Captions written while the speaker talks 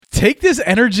take this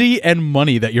energy and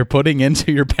money that you're putting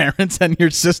into your parents and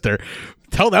your sister,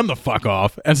 tell them to fuck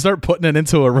off, and start putting it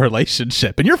into a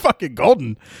relationship. And you're fucking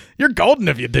golden. You're golden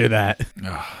if you do that.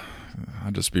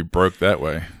 I'll just be broke that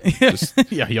way. Just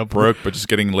you're broke, but just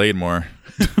getting laid more.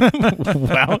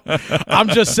 Well, I'm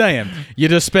just saying, you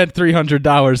just spent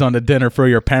 $300 on a dinner for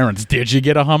your parents. Did you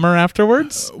get a Hummer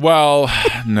afterwards? Well,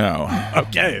 no.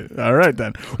 Okay, all right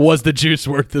then. Was the juice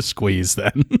worth the squeeze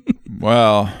then?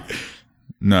 Well,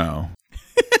 no.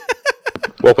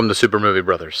 Welcome to Super Movie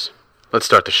Brothers. Let's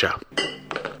start the show.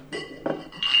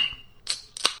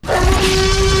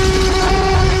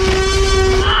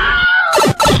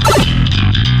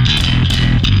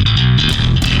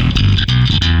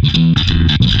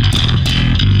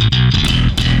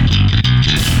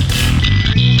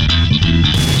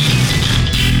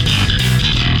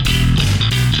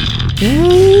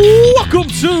 Welcome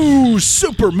to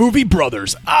Super Movie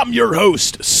Brothers. I'm your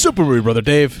host, Super Movie Brother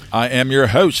Dave. I am your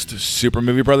host, Super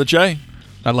Movie Brother Jay.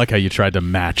 I like how you tried to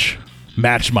match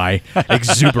my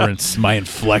exuberance, my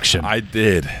inflection. I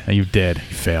did. And you did.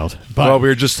 You failed. But Well, we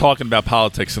were just talking about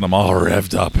politics, and I'm all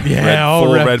revved up. Yeah, all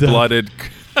full revved up. red-blooded.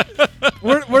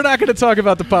 we're not going to talk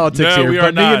about the politics No, here, we but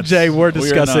are me not. and Jay were We are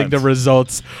discussing not. the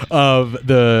results of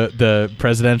the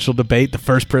presidential debate, the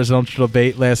first presidential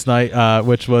debate last night,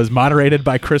 which was moderated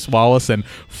by Chris Wallace, and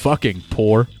fucking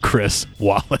poor Chris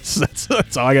Wallace.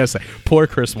 That's all I got to say. Poor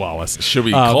Chris Wallace. Should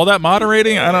we call that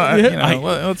moderating? yeah,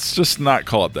 Let's just not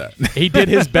call it that. He did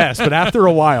his best, but after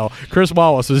a while, Chris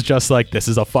Wallace was just like, "This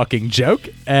is a fucking joke,"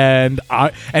 and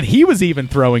he was even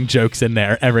throwing jokes in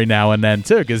there every now and then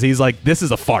too, because he's like, "This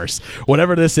is a farce.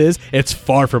 Whatever this is, it's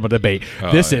far from a debate.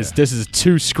 This is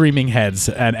two screaming heads,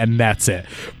 and that's it."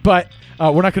 But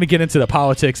we're not going to get into the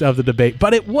politics of the debate,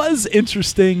 but it was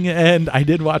interesting, and I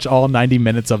did watch all 90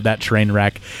 minutes of that train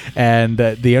wreck, and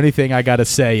the only thing I got to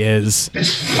say is,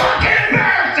 It's fucking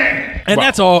embarrassing! and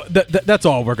that's all. That's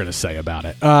all we're gonna say about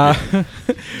it.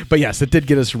 But yes, it did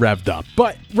get us revved up.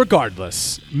 But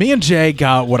regardless, me and Jay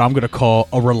got what I'm gonna call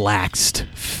a relaxed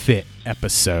fit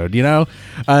episode. You know,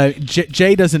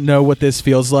 Jay doesn't know what this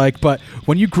feels like, but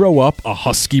when you grow up a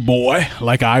husky boy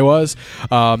like I was,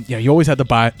 you always had to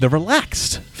buy the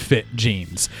relaxed fit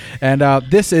jeans, and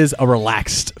this is a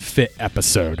relaxed fit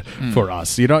episode for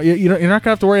us. You're not gonna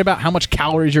have to worry about how much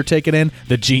calories you're taking in.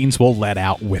 The jeans will let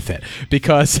out with it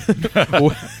because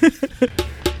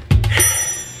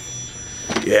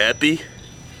You happy?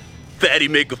 Fatty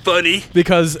make a funny?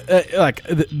 because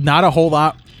not a whole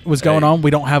lot was going on.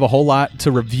 We don't have a whole lot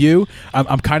to review.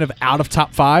 I'm kind of out of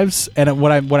top fives, and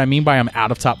what I mean by I'm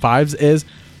out of top fives is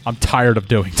I'm tired of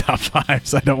doing top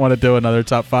fives. I don't want to do another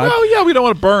top five. Oh yeah, we don't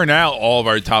want to burn out all of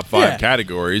our top five Yeah.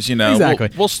 categories. You know, Exactly.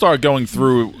 We'll start going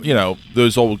through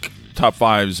those old top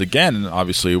fives again,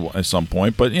 obviously at some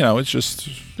point. But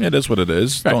it is what it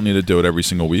is. Right. Don't need to do it every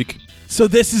single week. So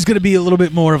this is going to be a little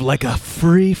bit more of like a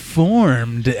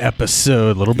free-formed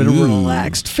episode, a little bit of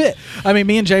relaxed fit. I mean,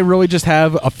 me and Jay really just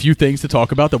have a few things to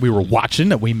talk about that we were watching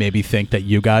that we maybe think that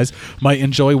you guys might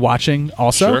enjoy watching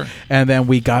also. Sure. And then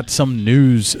we got some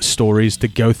news stories to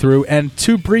go through and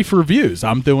 2 brief reviews.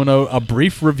 I'm doing a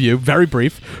brief review, very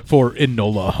brief, for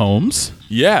Enola Holmes.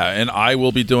 Yeah, and I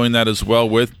will be doing that as well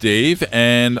with Dave.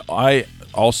 And I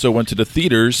also went to the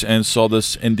theaters and saw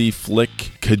this indie flick,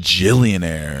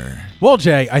 Kajillionaire. Well,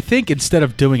 Jay, I think instead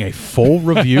of doing a full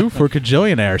review for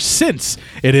Kajillionaire, since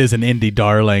it is an indie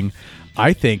darling,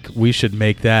 I think we should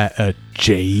make that a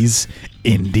Jay's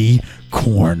Indie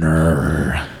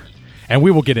Corner. And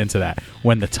we will get into that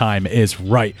when the time is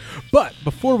right. But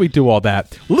before we do all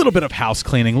that, a little bit of house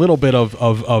cleaning, a little bit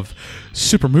of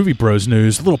Super Movie Bros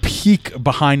news, a little peek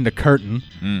behind the curtain.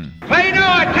 Pay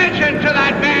no attention to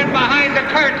that man behind the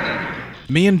curtain!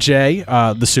 Me and Jay,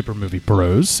 the Super Movie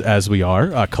Bros, as we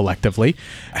are collectively,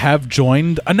 have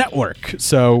joined a network.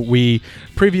 So we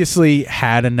previously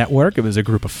had a network. It was a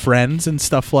group of friends and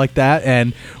stuff like that,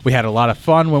 and we had a lot of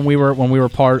fun when we were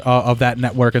part of that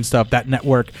network and stuff. That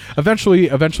network eventually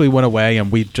went away, and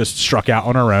we just struck out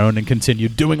on our own and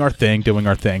continued doing our thing.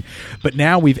 But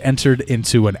now we've entered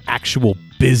into an actual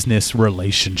business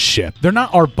relationship. They're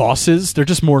not our bosses. They're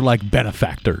just more like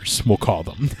benefactors, we'll call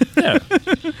them. Yeah.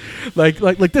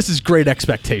 like this is great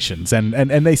expectations, and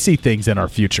they see things in our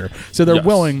future. So they're Yes.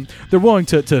 willing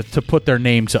to put their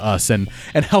name to us and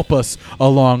help us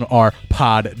along our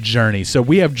pod journey. So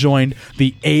we have joined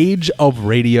the Age of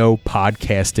Radio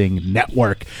Podcasting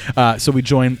Network. So we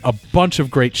joined a bunch of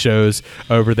great shows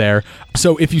over there.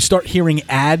 So if you start hearing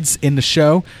ads in the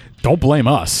show, don't blame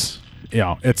us.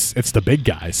 It's the big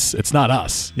guys. It's not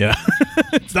us.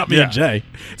 It's not me and Jay.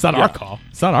 It's not our call.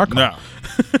 It's not our call.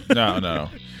 No.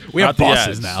 We have Not the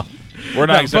bosses ads. now. We're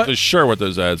not exactly sure what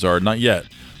those ads are, not yet.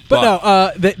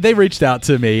 But no, they reached out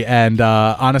to me, and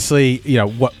honestly,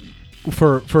 what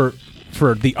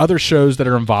for the other shows that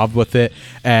are involved with it,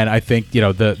 and I think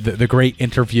the great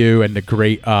interview and the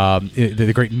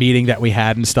great meeting that we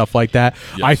had and stuff like that.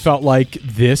 Yes. I felt like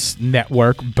this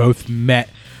network both met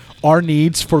our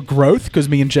needs for growth, because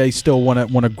me and Jay still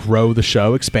want to grow the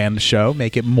show, expand the show,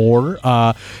 make it more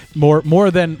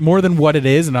than what it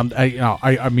is, and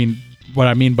I mean. What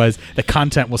I mean by is the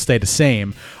content will stay the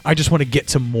same. I just want to get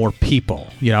to more people,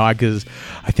 because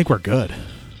I think we're good.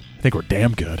 I think we're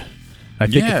damn good. I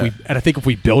think if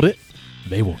we build it,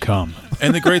 they will come.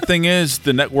 And the great thing is,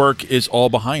 the network is all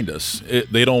behind us.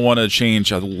 They don't want to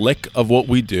change a lick of what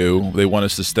we do. They want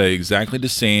us to stay exactly the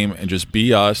same and just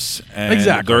be us. And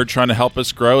they're trying to help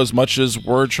us grow as much as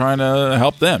we're trying to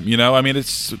help them. I mean,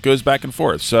 it goes back and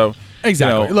forth. So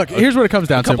exactly. Look, here's what it comes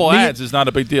down to. A couple ads is not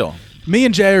a big deal. Me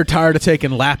and Jay are tired of taking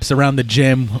laps around the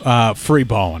gym, free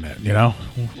balling it.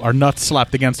 Our nuts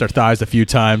slapped against our thighs a few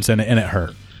times, and it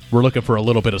hurt. We're looking for a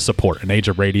little bit of support, and Age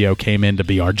of Radio came in to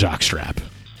be our jockstrap.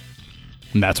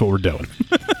 And that's what we're doing.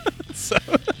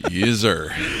 Yes,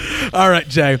 sir. All right,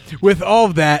 Jay, with all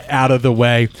of that out of the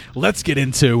way, let's get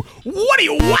into What Are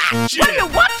You Watching? What are you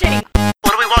watching?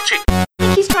 What are we watching? I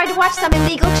think he's trying to watch some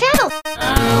illegal channel.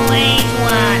 Always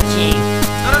watching.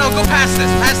 No, go past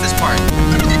this part.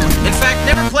 In fact,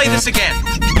 never play this again.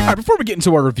 All right, before we get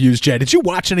into our reviews, Jay, did you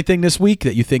watch anything this week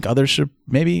that you think others should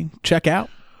maybe check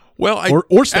out? Well,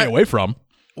 or stay away from?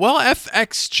 Well,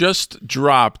 FX just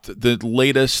dropped the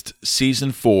latest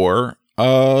season 4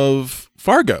 of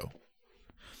Fargo.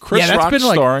 Chris Rock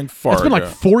starring Fargo. It's been like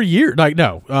 4 years, 2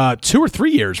 or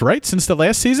 3 years, right? Since the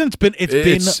last season,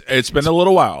 it's been a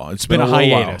little while. It's been a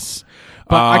hiatus.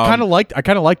 But I kind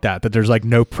of like that there's like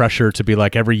no pressure to be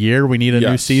like every year we need a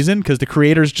new season, because the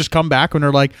creators just come back when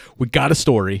they're like, we got a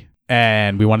story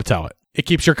and we want to tell it. It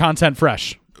keeps your content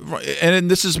fresh. And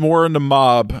this is more in the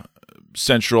mob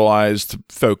centralized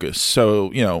focus.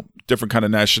 So, different kind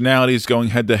of nationalities going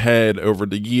head to head over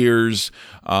the years.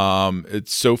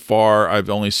 It's so far, I've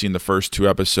only seen the first 2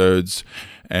 episodes.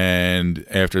 And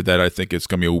after that, I think it's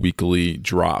going to be a weekly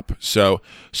drop. So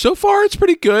far, it's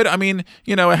pretty good. I mean,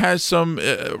 it has some...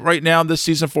 right now, this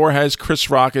season 4 has Chris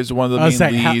Rock as one of the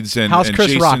main leads. And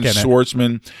Chris Rock in it?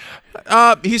 Schwartzman.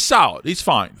 He's solid. He's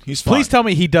fine. Please tell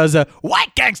me he does a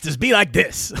white gangsters be like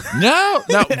this. No,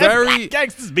 very... Black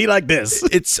gangsters be like this.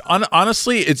 It's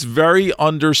honestly, it's very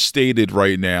understated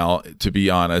right now, to be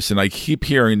honest. And I keep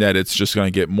hearing that it's just going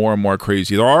to get more and more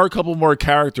crazy. There are a couple more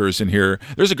characters in here.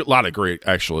 There's a lot of great...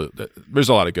 Actually, there's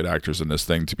a lot of good actors in this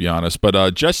thing, to be honest.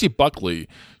 But Jessie Buckley,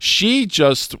 she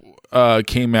just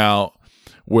came out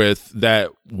with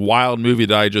that wild movie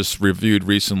that I just reviewed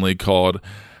recently called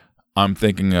I'm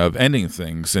Thinking of Ending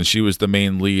Things, and she was the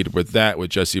main lead with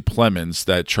Jesse Plemons,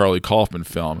 that Charlie Kaufman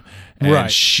film.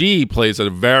 And she plays a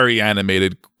very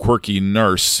animated, quirky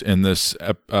nurse in this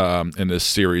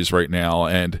series right now,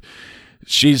 and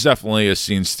she's definitely a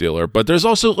scene stealer. But there's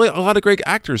also a lot of great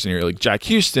actors in here, like Jack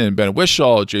Houston, Ben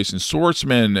Whishaw, Jason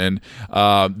Schwartzman, and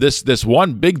this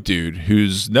one big dude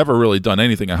who's never really done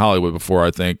anything in Hollywood before,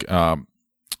 I think,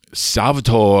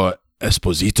 Salvatore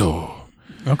Esposito.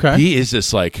 Okay. He is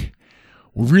this like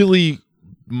really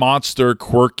monster,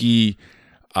 quirky,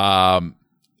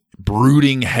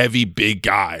 brooding, heavy, big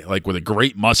guy, like with a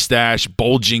great mustache,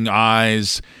 bulging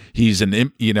eyes. He's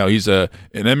an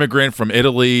immigrant from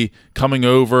Italy coming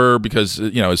over because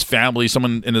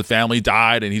someone in the family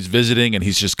died, and he's visiting, and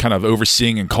he's just kind of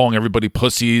overseeing and calling everybody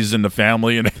pussies in the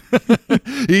family, and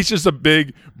he's just a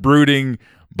big brooding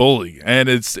bully, and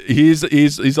he's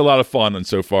a lot of fun and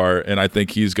so far, and I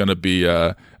think he's going to be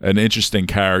an interesting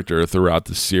character throughout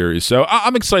the series. So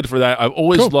I'm excited for that. I've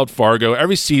always loved Fargo.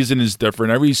 Every season is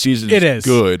different. Every season is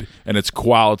good, and it's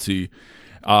quality.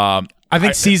 I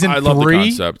think season 3. I love the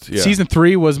concept. Yeah. Season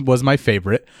 3 was my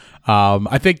favorite.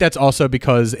 I think that's also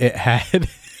because it had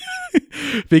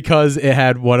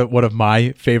one of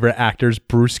my favorite actors,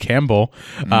 Bruce Campbell,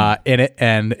 in it,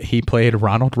 and he played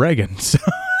Ronald Reagan. So.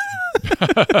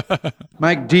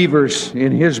 Mike Devers,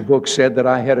 in his book, said that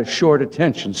I had a short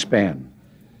attention span.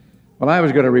 Well, I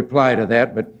was going to reply to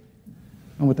that, but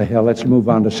what the hell? Let's move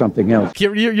on to something else.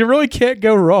 You really can't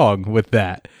go wrong with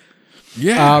that.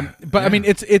 Yeah, I mean,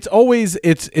 it's always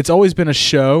been a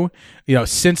show,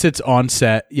 since its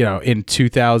onset, in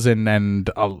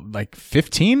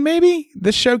 2015 maybe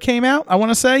this show came out. I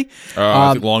want to say,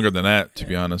 I think longer than that, to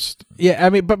be honest. Yeah, I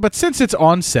mean, but since its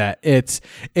onset, it's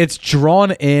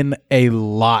drawn in a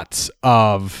lot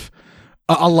of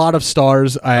a lot of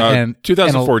stars and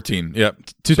 2014. Yep.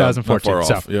 2014. Not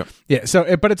far off. Yep. Yeah.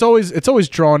 So, but it's always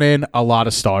drawn in a lot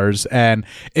of stars, and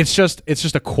it's just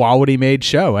a quality made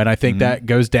show, and I think that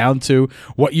goes down to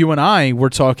what you and I were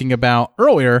talking about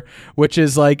earlier, which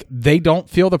is like they don't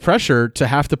feel the pressure to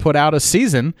have to put out a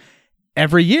season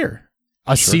every year.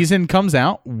 A season comes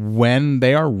out when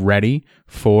they are ready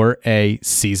for a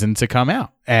season to come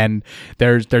out. And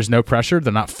there's no pressure.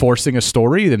 They're not forcing a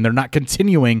story, and they're not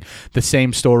continuing the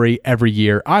same story every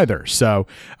year either. So,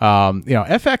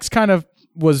 FX kind of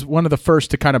was one of the first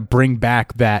to kind of bring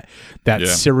back that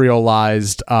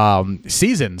serialized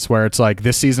seasons where it's like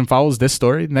this season follows this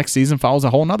story, next season follows a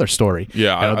whole nother story.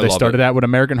 Yeah, they started that with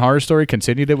American Horror Story,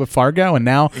 continued it with Fargo, and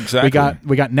now we got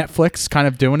Netflix kind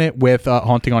of doing it with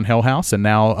Haunting on Hill House, and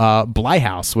now Bly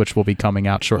House, which will be coming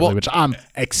out shortly, which I'm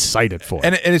excited for.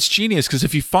 And it's genius because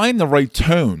if you find the right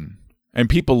tone and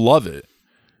people love it,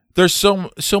 there's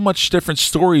so much different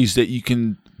stories that you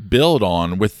can build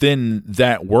on within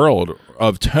that world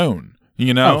of tone.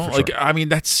 I mean,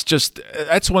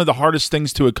 that's one of the hardest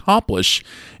things to accomplish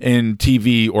in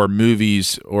TV or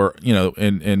movies or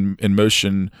in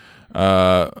motion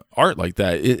art like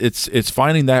that. It's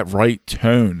finding that right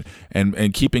tone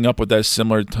and keeping up with that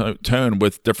similar tone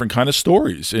with different kind of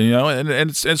stories, and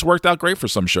it's worked out great for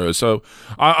some shows. So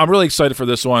I'm really excited for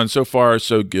this one. So far,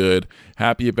 so good.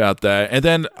 Happy about that. And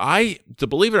then to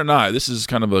believe it or not, this is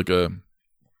kind of like an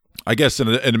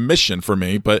admission for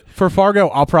me, but for Fargo,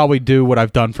 I'll probably do what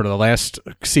I've done for the last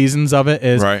seasons of it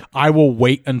is I will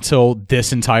wait until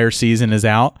this entire season is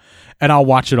out and I'll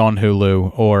watch it on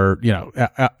Hulu or,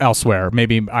 elsewhere.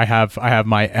 Maybe I have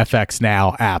my FX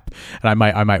Now app and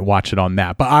I might watch it on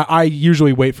that, but I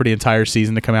usually wait for the entire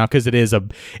season to come out because it is a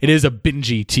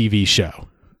bingey TV show.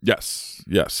 Yes.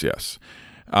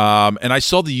 And I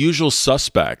saw The Usual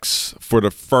Suspects for the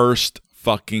first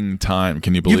fucking time.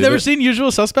 Can you believe it? You've never seen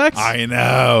Usual Suspects? I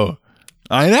know.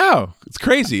 It's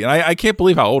crazy. And I can't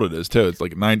believe how old it is, too. It's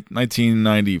like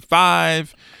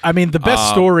 1995. I mean, the best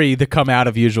story to come out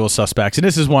of Usual Suspects, and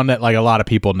this is one that like a lot of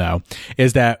people know,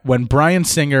 is that when Bryan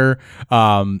Singer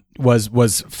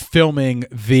was filming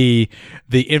the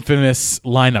infamous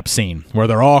lineup scene where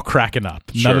they're all cracking up.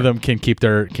 None of them can keep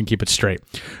it straight.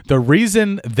 The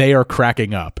reason they are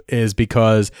cracking up is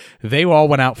because they all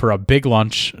went out for a big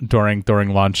lunch during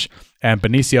lunch, and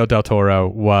Benicio del Toro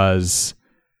was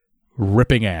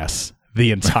ripping ass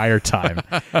the entire time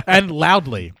and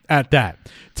loudly at that,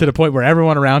 to the point where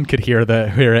everyone around could hear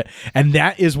it, and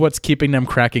that is what's keeping them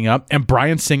cracking up. And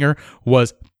Bryan Singer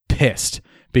was pissed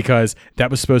because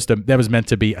that was meant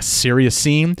to be a serious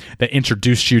scene that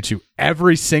introduced you to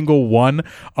every single one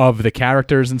of the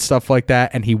characters and stuff like that,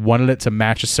 and he wanted it to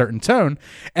match a certain tone,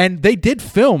 and they did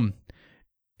film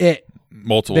it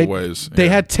multiple ways. They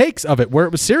had takes of it where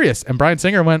it was serious, and Bryan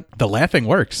Singer went, "The laughing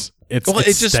works." It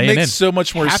just makes so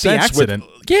much more sense. Accident.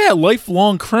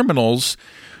 Lifelong criminals.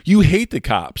 You hate the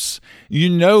cops. You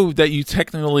know that you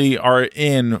technically are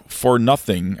in for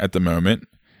nothing at the moment,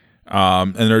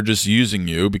 and they're just using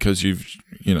you because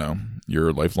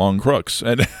you're lifelong crooks,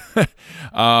 and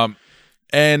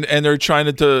and they're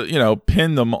trying to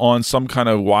pin them on some kind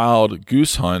of wild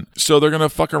goose hunt. So they're gonna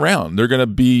fuck around. They're gonna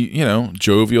be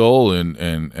jovial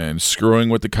and screwing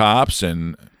with the cops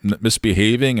and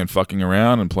misbehaving and fucking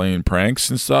around and playing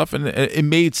pranks and stuff, and it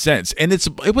made sense. And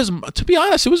it was, to be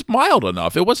honest, it was mild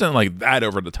enough. It wasn't like that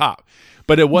over the top,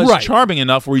 but it was charming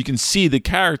enough where you can see the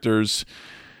characters.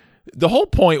 The whole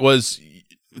point was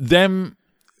them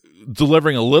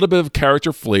delivering a little bit of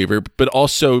character flavor, but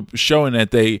also showing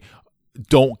that they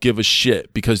don't give a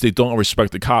shit because they don't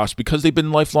respect the cops because they've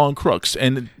been lifelong crooks,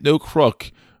 and no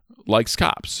crook likes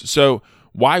cops. So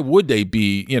why would they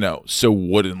be, so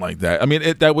wooden like that? I mean,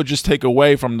 that would just take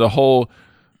away from the whole,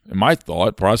 in my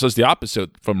thought process, the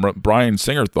opposite from Bryan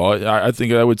Singer thought. I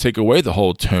think that would take away the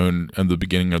whole tone in the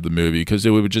beginning of the movie because it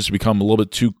would just become a little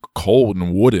bit too cold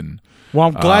and wooden. Well,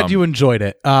 I'm glad you enjoyed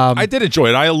it. I did enjoy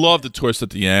it. I love the twist at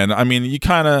the end. I mean, you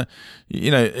kind of,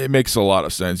 it makes a lot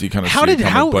of sense. You kind of how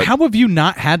have you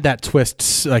not had that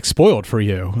twist like spoiled for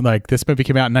you? Like this movie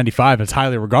came out in '95. It's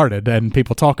highly regarded, and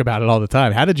people talk about it all the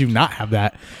time. How did you not have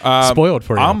that spoiled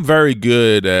for you? I'm very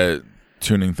good at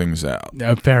tuning things out.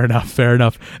 No, fair enough.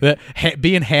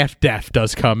 Being half deaf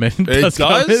does come in. It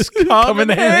does come in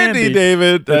handy,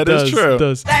 David. That is true.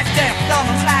 That deaf, dumb,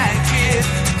 and blind kid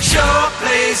sure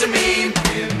plays a mean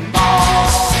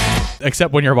pinball.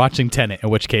 except when you're watching Tenet, in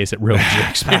which case it ruins your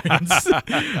experience.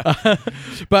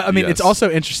 But I mean, it's also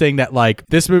interesting that like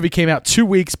this movie came out 2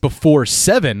 weeks before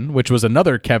Seven, which was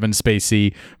another Kevin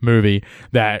Spacey movie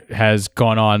that has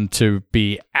gone on to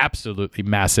be absolutely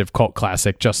massive cult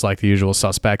classic, just like The Usual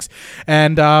Suspects.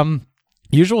 And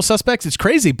Usual Suspects, it's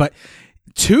crazy, but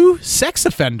 2 sex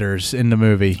offenders in the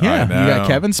movie. Yeah, you got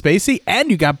Kevin Spacey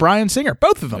and you got Bryan Singer,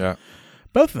 both of them. Yeah.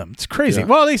 Both of them. It's crazy. Yeah.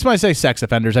 Well, at least when I say sex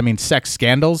offenders, I mean sex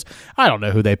scandals. I don't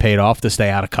know who they paid off to stay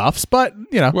out of cuffs, but,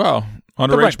 you know. Well,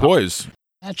 underage boys.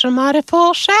 That's a mighty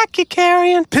full sack you're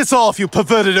carrying. Piss off, you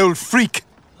perverted old freak.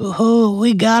 Ooh,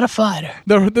 we got a fighter.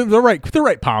 The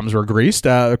right palms were greased,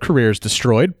 careers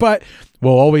destroyed, but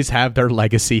we'll always have their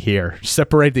legacy here.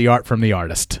 Separate the art from the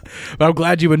artist. But I'm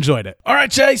glad you enjoyed it. All right,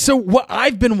 Jay, so what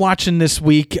I've been watching this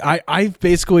week, I've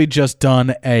basically just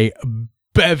done a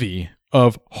bevy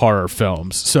of horror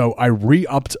films. So I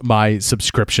re-upped my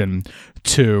subscription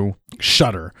to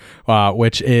Shudder,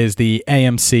 which is the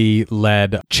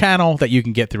AMC-led channel that you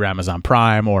can get through Amazon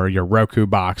Prime or your Roku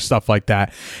box, stuff like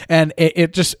that. And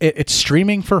it's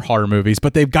streaming for horror movies,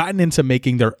 but they've gotten into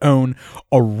making their own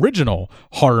original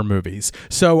horror movies.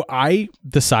 So I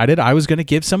decided I was going to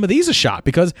give some of these a shot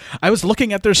because I was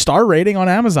looking at their star rating on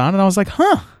Amazon and I was like,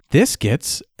 this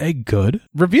gets a good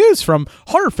reviews from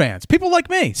horror fans, people like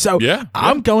me. So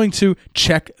I'm going to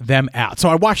check them out. So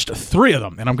I watched 3 of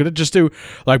them, and I'm going to just do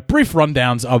like brief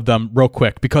rundowns of them real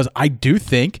quick because I do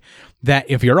think that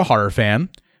if you're a horror fan,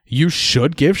 you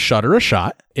should give Shudder a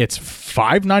shot. It's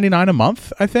 $5.99 a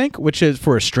month, I think, which is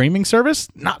for a streaming service.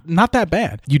 Not that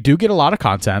bad. You do get a lot of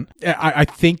content. I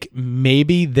think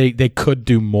maybe they could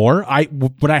do more.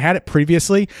 When I had it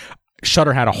previously,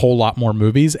 Shudder had a whole lot more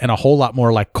movies and a whole lot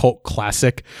more like cult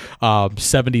classic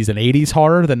 70s and 80s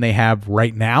horror than they have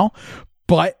right now.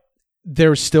 But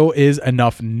there still is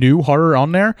enough new horror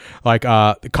on there. Like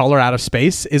The Color Out of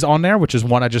Space is on there, which is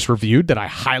one I just reviewed that I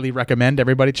highly recommend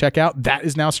everybody check out. That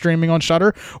is now streaming on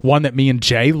Shudder. One that me and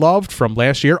Jay loved from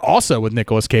last year, also with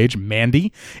Nicolas Cage,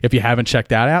 Mandy. If you haven't checked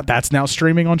that out, that's now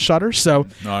streaming on Shudder. So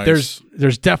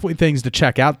there's definitely things to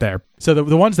check out there. So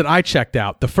the ones that I checked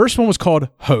out, the first one was called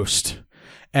Host.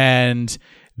 And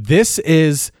this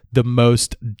is the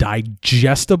most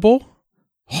digestible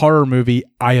horror movie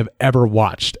I have ever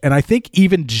watched. And I think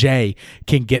even Jay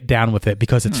can get down with it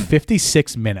because it's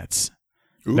 56 minutes.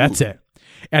 Ooh. That's it.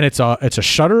 And it's a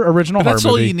Shudder original horror movie. That's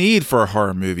all you need for a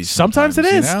horror movie. Sometimes it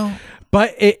is. You know?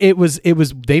 But it was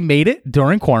they made it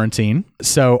during quarantine.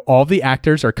 So all the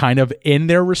actors are kind of in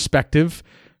their respective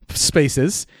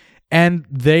spaces and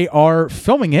they are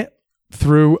filming it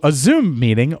through a Zoom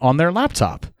meeting on their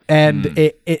laptop. And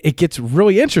it gets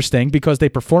really interesting because they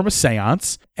perform a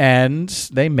seance and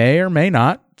they may or may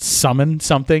not summon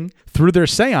something through their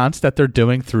seance that they're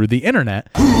doing through the internet.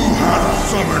 Who hath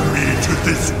summoned me to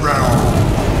this realm?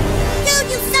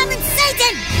 Dude, you summoned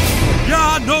Satan!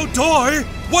 Yeah, no toy!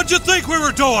 What'd you think we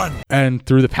were doing? And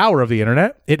through the power of the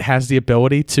internet, it has the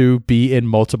ability to be in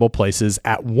multiple places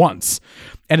at once.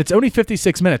 And it's only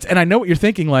 56 minutes. And I know what you're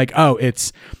thinking, like, oh,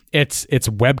 it's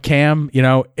webcam, you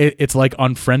know, it's like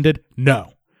Unfriended.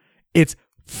 No, it's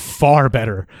far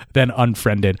better than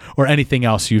Unfriended or anything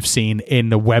else you've seen in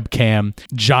the webcam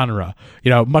genre. You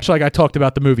know, much like I talked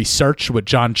about the movie Search with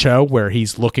John Cho, where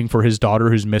he's looking for his daughter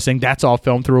who's missing. That's all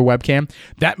filmed through a webcam.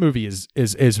 That movie is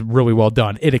really well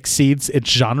done. It exceeds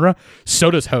its genre. So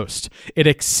does Host. It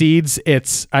exceeds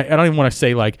its, I don't even want to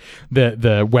say like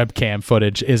the webcam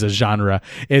footage is a genre.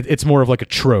 It's more of like a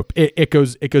trope. It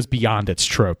goes beyond its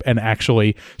trope and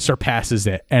actually surpasses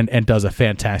it and does a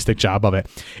fantastic job of it.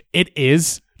 It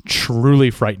is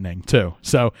truly frightening too.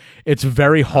 So it's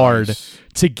very hard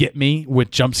to get me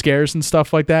with jump scares and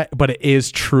stuff like that, but it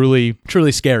is truly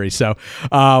scary. So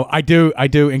I do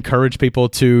encourage people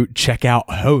to check out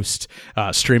Host,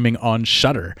 streaming on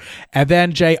Shudder. And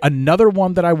then Jay, another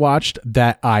one that I watched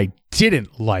that I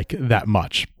didn't like that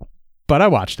much, but I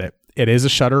watched it. It is a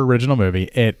Shudder original movie.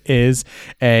 It is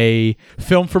a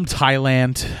film from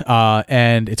Thailand,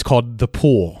 and it's called The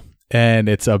Pool. And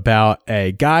it's about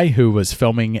a guy who was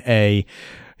filming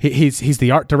he's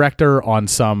the art director on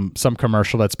some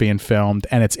commercial that's being filmed,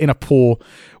 and it's in a pool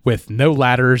with no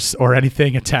ladders or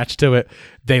anything attached to it.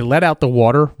 They let out the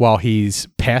water while he's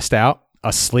passed out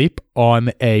asleep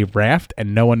on a raft,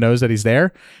 and no one knows that he's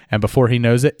there. And before he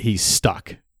knows it, he's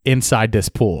stuck inside this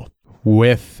pool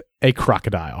with a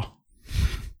crocodile.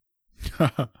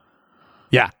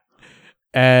 Yeah.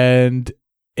 And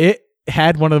it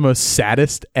had one of the most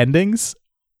saddest endings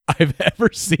I've ever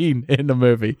seen in a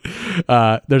movie.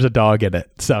 There's a dog in it,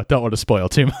 so don't want to spoil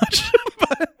too much.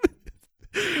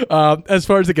 As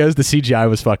far as it goes, the CGI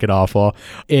was fucking awful.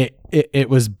 It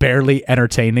was barely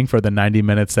entertaining for the 90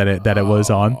 minutes that it was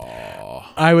on.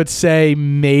 I would say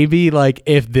maybe like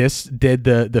if this did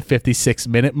the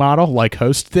 56-minute model like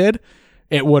Host did,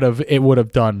 it would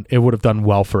have done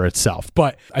well for itself.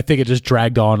 But I think it just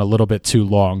dragged on a little bit too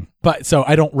long. But so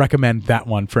I don't recommend that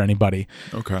one for anybody.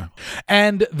 Okay.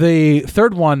 And the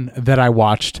third one that I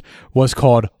watched was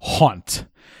called Haunt.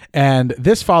 And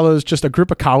this follows just a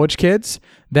group of college kids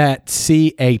that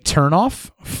see a turnoff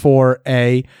for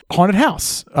a haunted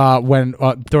house when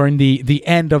during the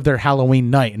end of their Halloween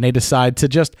night, and they decide to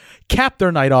just cap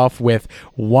their night off with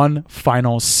one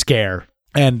final scare.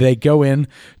 And they go in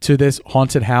to this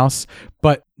haunted house,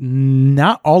 but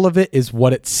not all of it is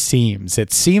what it seems.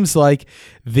 It seems like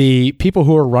the people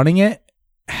who are running it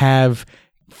have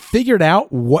figured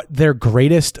out what their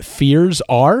greatest fears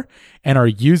are and are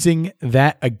using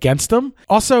that against them.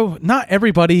 Also, not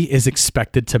everybody is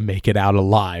expected to make it out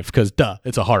alive because, duh,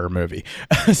 it's a horror movie.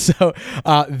 So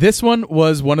this one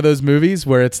was one of those movies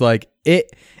where it's like,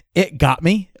 it got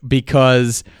me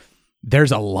because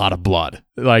there's a lot of blood.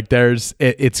 Like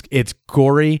it's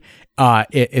gory.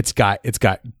 It's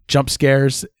got jump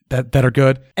scares that are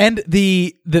good, and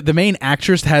the main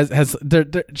actress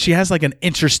she has like an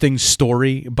interesting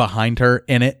story behind her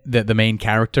in it, the main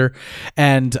character,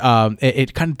 and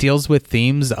it kind of deals with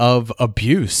themes of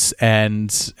abuse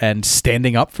and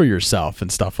standing up for yourself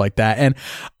and stuff like that. And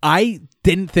I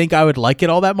didn't think I would like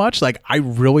it all that much. Like I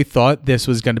really thought this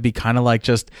was going to be kind of like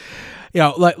just,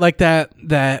 like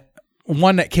that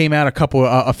one that came out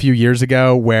a few years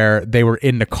ago where they were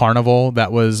in the carnival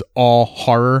that was all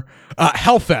horror.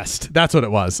 Hellfest, that's what it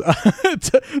was.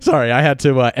 Sorry, I had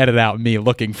to edit out me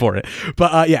looking for it.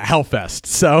 But yeah, Hellfest.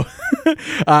 So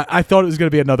I thought it was going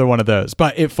to be another one of those,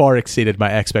 but it far exceeded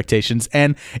my expectations,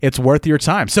 and it's worth your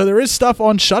time. So there is stuff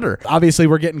on Shudder. Obviously,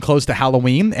 we're getting close to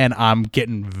Halloween, and I'm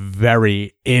getting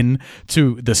very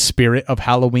into the spirit of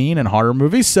Halloween and horror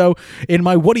movies. So in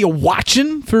my what are you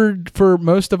watching for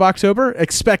most of October,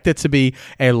 expect it to be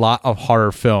a lot of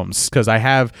horror films, because I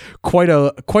have quite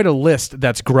a list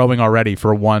that's growing already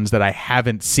for ones that I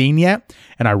haven't seen yet,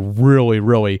 and I really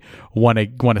want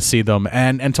to see them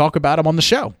and talk about them on the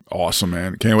show. Awesome,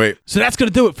 man. Can't wait. So that's going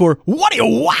to do it for What Are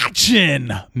You Watching?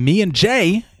 Me and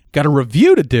Jay got a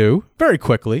review to do very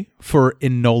quickly for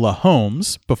Enola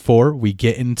Holmes before we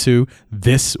get into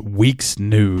this week's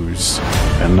news.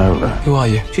 Enola. Who are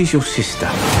you? She's your sister.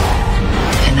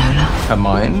 Enola. Her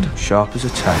mind, sharp as a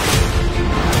tack.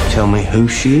 Tell me who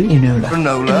she is. Enola.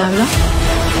 Enola.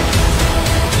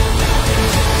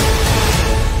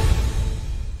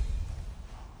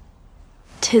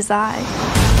 Tis I.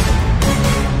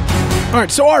 All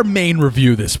right, so our main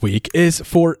review this week is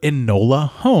for Enola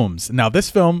Holmes. Now, this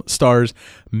film stars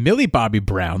Millie Bobby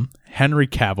Brown, Henry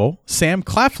Cavill, Sam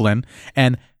Claflin,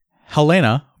 and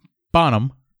Helena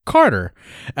Bonham Carter.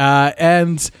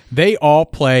 And they all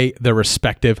play the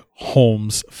respective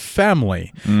Holmes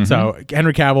family. Mm-hmm. So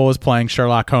Henry Cavill is playing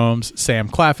Sherlock Holmes, Sam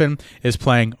Claflin is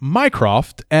playing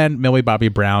Mycroft, and Millie Bobby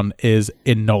Brown is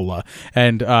Enola.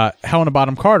 And Helena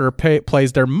Bonham Carter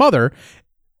plays their mother,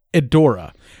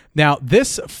 Eudora. Now,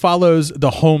 this follows the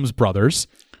Holmes brothers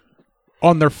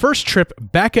on their first trip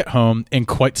back at home in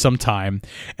quite some time,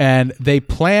 and they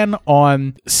plan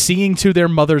on seeing to their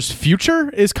mother's future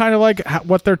is kind of like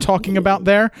what they're talking about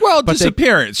there. Well, but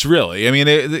disappearance, really. I mean,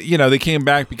 they came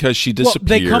back because she disappeared.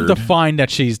 Well, they come to find that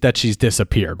she's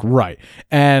disappeared, right?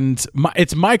 And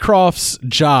it's Mycroft's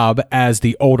job as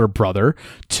the older brother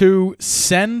to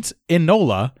send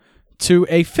Enola to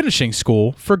a finishing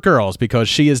school for girls because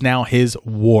she is now his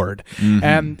ward. Mm-hmm.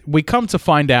 And we come to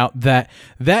find out that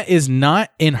is not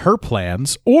in her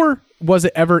plans, or was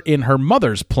it ever in her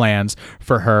mother's plans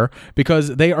for her,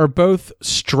 because they are both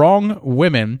strong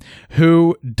women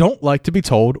who don't like to be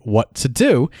told what to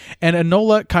do. And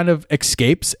Enola kind of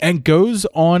escapes and goes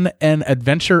on an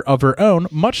adventure of her own,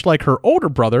 much like her older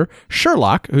brother,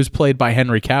 Sherlock, who's played by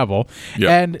Henry Cavill. Yep.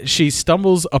 And she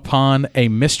stumbles upon a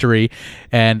mystery,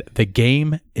 and the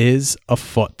game is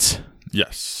afoot.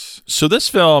 Yes. So this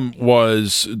film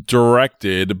was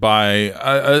directed by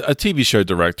a TV show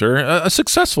director, a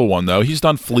successful one, though. He's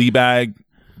done Fleabag,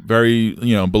 very,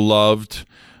 beloved,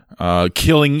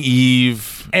 Killing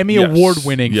Eve. Emmy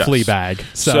award-winning Fleabag.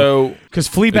 So, because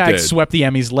Fleabag swept the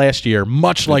Emmys last year,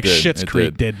 much like Schitt's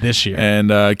Creek did this year.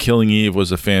 And Killing Eve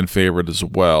was a fan favorite as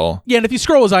well. Yeah, and if you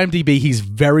scroll his IMDb, he's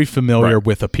very familiar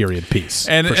with a period piece,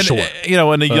 for sure.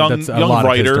 And a young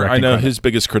writer, I know his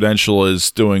biggest credential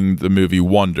is doing the movie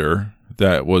Wonder.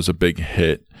 That was a big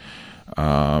hit.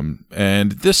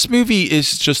 And this movie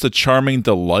is just a charming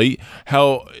delight.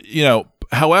 How,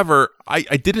 However, I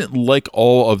didn't like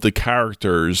all of the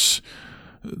characters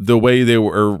the way they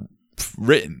were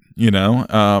written.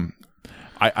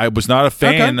 I was not a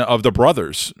fan of the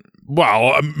brothers.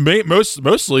 Well,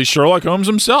 mostly Sherlock Holmes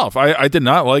himself. I did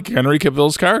not like Henry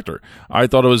Cavill's character. I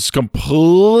thought it was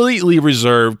completely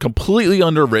reserved, completely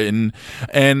underwritten,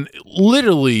 and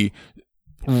literally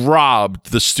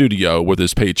robbed the studio with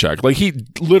his paycheck. Like, he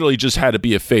literally just had to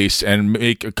be a face and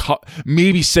make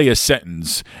maybe say a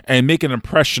sentence and make an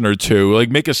impression or two, like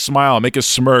make a smile, make a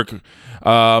smirk,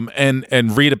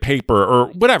 and read a paper or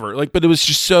whatever. Like, but it was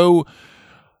just so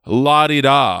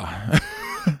la-di-da.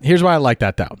 Here's why I like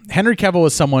that, though. Henry Cavill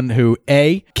is someone who,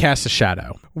 A, casts a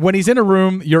shadow. When he's in a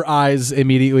room, your eyes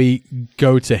immediately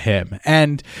go to him.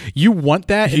 And you want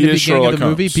that in the beginning of the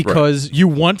movie because you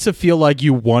want to feel like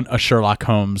you want a Sherlock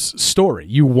Holmes story.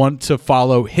 You want to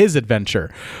follow his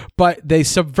adventure. But they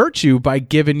subvert you by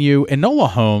giving you Enola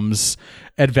Holmes'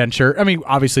 adventure. I mean,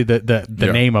 obviously the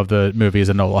name of the movie is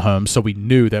Enola Holmes, so we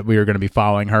knew that we were going to be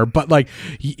following her. But like,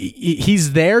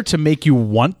 he's there to make you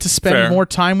want to spend more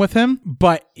time with him.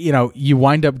 But you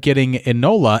wind up getting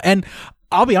Enola, and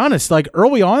I'll be honest, like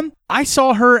early on, I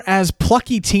saw her as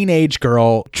plucky teenage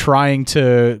girl trying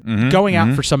to going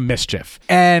out for some mischief.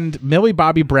 And Millie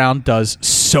Bobby Brown does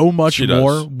so much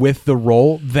more with the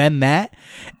role than that.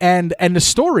 And the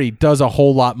story does a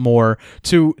whole lot more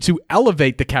to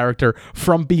elevate the character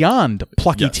from beyond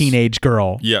plucky teenage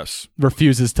girl. Yes.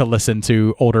 Refuses to listen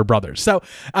to older brothers. So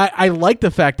I like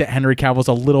the fact that Henry Cavill's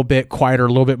a little bit quieter, a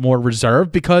little bit more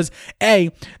reserved because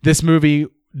this movie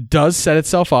does set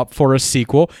itself up for a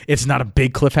sequel. It's not a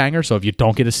big cliffhanger, so if you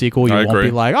don't get a sequel, you won't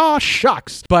be like, oh,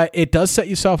 shucks. But it does set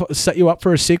you up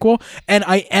for a sequel. And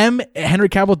Henry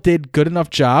Cavill did good enough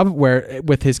job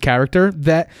with his character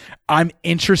that I'm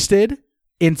interested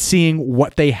in seeing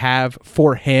what they have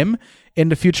for him in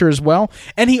the future as well.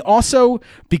 And he also,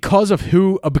 because of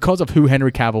who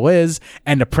Henry Cavill is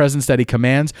and the presence that he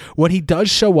commands, when he does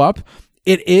show up,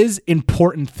 it is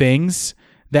important things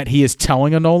that he is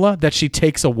telling Enola that she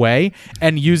takes away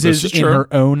and uses in her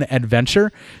own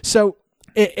adventure. So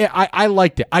I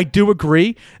liked it. I do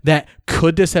agree that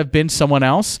could this have been someone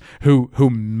else who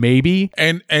maybe...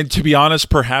 And to be honest,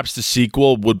 perhaps the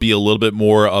sequel would be a little bit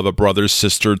more of a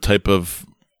brother-sister type of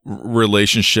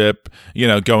relationship,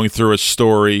 going through a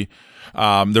story.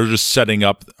 They're just setting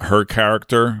up her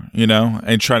character,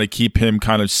 and trying to keep him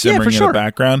kind of simmering in the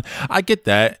background. I get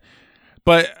that.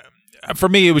 But... for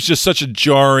me, it was just such a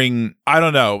jarring. I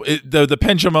don't know. The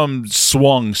pendulum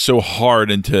swung so hard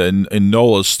into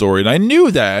Nola's story, and I knew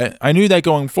that.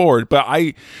 Going forward, but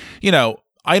I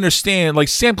understand. Like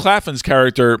Sam Claflin's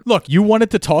character. Look, you wanted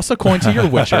to toss a coin to your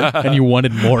Witcher, and you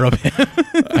wanted more of him.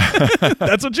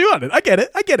 That's what you wanted. I get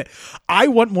it. I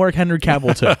want more Henry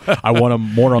Cavill too. I want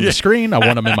him more on the screen. I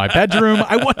want him in my bedroom.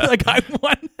 I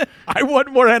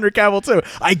want more Henry Cavill too.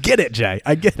 I get it, Jay.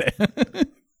 I get it.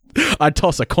 I'd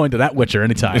toss a coin to that Witcher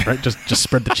anytime, right? Just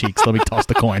spread the cheeks. Let me toss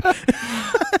the coin.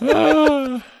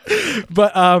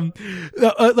 But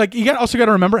like you also got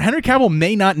to remember, Henry Cavill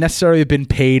may not necessarily have been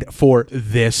paid for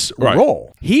this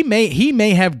role. He may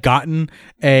have gotten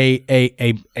a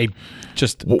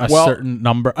certain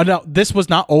number. No, this was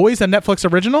not always a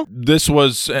Netflix original. This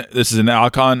is an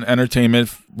Alcon Entertainment,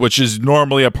 which is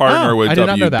normally a partner with WB. I did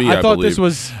not know that. I thought this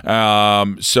was.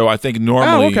 So I think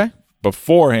normally.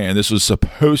 Beforehand, this was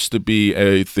supposed to be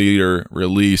a theater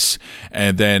release,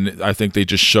 and then I think they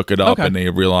just shook it up and they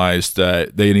realized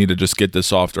that they need to just get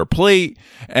this off their plate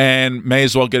and may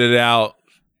as well get it out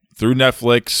through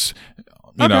Netflix,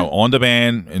 on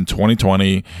demand in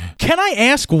 2020. Can I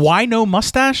ask why no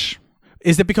mustache?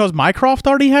 Is it because Mycroft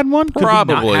already had one? Could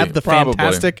Probably. He not have the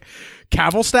fantastic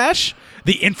Cavill stash?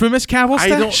 The infamous Cavill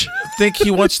stash? I don't think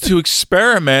he wants to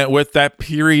experiment with that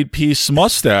period piece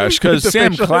mustache because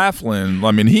Sam Claflin,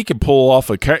 I mean, he could pull off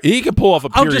a period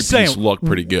piece look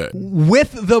pretty good.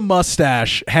 With the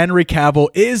mustache, Henry Cavill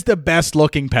is the best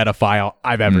looking pedophile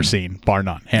I've ever seen, bar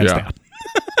none, hands down.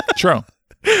 True.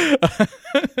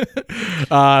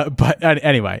 But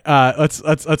anyway,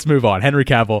 let's move on. Henry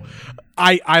Cavill.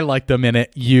 I like them in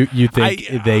it. You think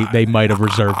they might have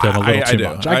reserved them a little too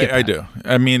much. I do.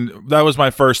 I mean, that was my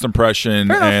first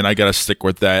impression, and I got to stick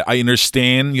with that. I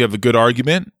understand you have a good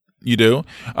argument. You do.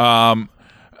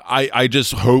 I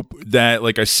just hope that,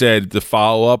 like I said, the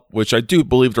follow-up, which I do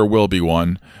believe there will be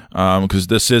one, because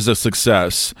this is a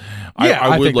success. Yeah,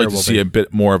 I would think like there to will see be. a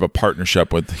bit more of a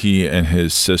partnership with he and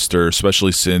his sister,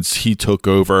 especially since he took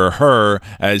over her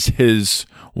as his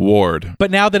ward.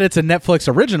 But now that it's a Netflix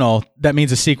original, that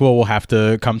means a sequel will have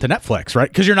to come to Netflix, right?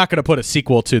 Because you're not going to put a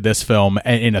sequel to this film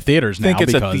in a theaters now. I think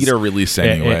it's a because theater release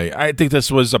anyway. I think this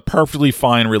was a perfectly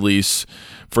fine release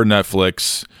for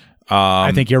Netflix.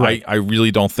 I think you're right. I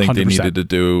really don't think 100%. they needed to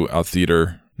do a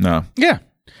theater. No. Yeah.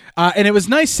 And it was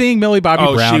nice seeing Millie Bobby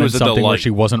Oh, Brown she in was a something where delight. she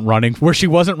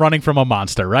wasn't running from a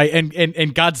monster, right? And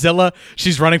Godzilla,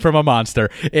 she's running from a monster.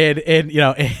 And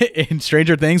in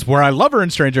Stranger Things, where I love her in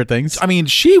Stranger Things. I mean,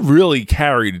 she really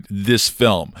carried this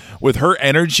film with her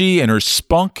energy and her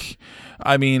spunk.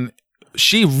 I mean,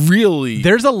 she really.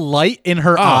 There's a light in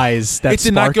her eyes that it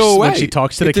did not sparks go away. when she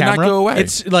talks to It the did camera. not go away.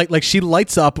 It's like she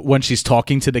lights up when she's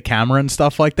talking to the camera and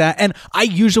stuff like that. And I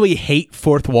usually hate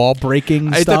fourth wall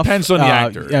breaking It stuff. depends on the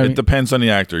actor. I mean, It depends on the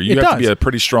actor. You it have to be does. a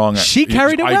pretty strong. She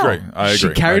carried it well. I agree. She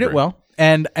carried it well.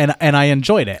 And I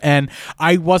enjoyed it, and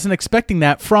I wasn't expecting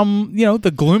that from the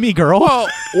gloomy girl, Well,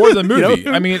 or the movie.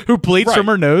 I mean, who bleeds right, from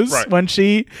her nose right. when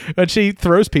she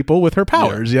throws people with her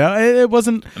powers. It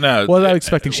wasn't. No, what I was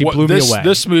expecting. She blew me away.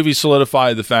 This movie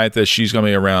solidified the fact that she's going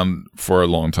to be around for a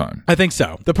long time. I think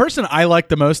so. The person I like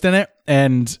the most in it,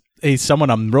 and he's someone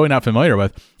I'm really not familiar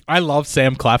with. I love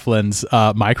Sam Claflin's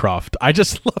Mycroft. I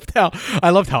just loved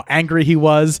how angry he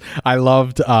was. I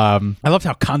loved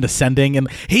how condescending,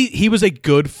 and he was a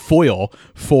good foil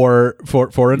for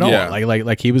Enola. Yeah.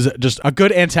 Like he was just a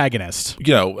good antagonist.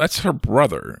 That's her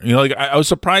brother. I was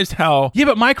surprised how. Yeah,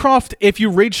 but Mycroft, if you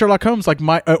read Sherlock Holmes,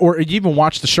 or you even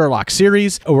watch the Sherlock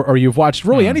series, or you've watched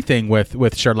really anything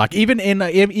with Sherlock, even in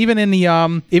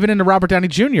the Robert Downey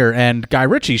Jr. and Guy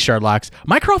Ritchie Sherlocks,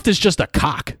 Mycroft is just a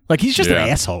cock. Like he's just an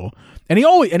asshole. And he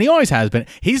always has been.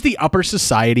 He's the upper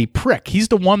society prick. He's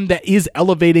the one that is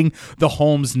elevating the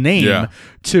Holmes name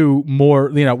to more.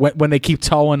 When they keep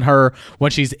telling her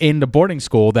when she's in the boarding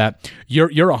school that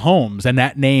you're a Holmes, and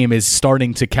that name is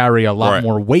starting to carry a lot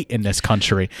more weight in this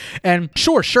country. And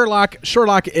sure, Sherlock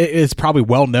is probably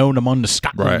well known among the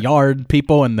Scotland Yard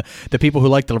people and the people who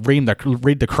like to read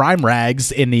the crime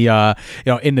rags in the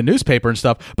in the newspaper and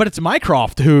stuff. But it's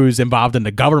Mycroft who's involved in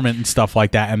the government and stuff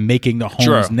like that, and making the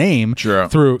Holmes name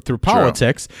through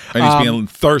politics. And he's being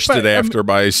thirsted after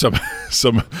by some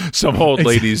old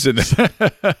ladies in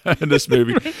this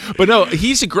movie. But no,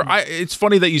 he's it's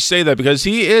funny that you say that, because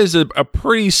he is a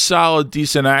pretty solid,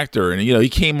 decent actor. And he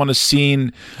came on the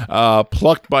scene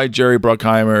plucked by Jerry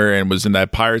Bruckheimer and was in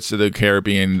that Pirates of the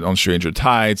Caribbean on Stranger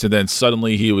Tides, and then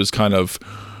suddenly he was kind of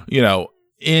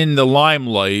in the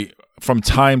limelight from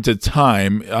time to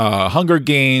time. Hunger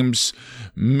Games,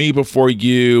 Me Before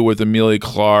You with Emilia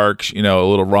Clarke, a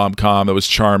little rom-com that was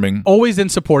charming. Always in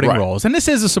supporting roles. And this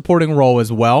is a supporting role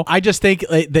as well. I just think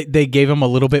they gave him a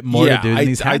little bit more to do than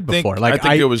he's had before. I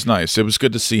think it was nice. It was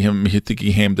good to see him. I think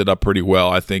he hammed it up pretty well.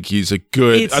 I think he's a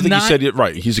good... you said it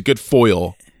right. He's a good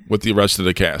foil with the rest of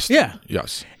the cast. Yeah.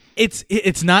 Yes.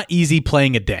 It's not easy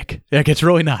playing a dick. Like, it's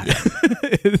really not.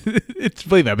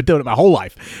 Believe me, I've been doing it my whole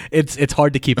life. It's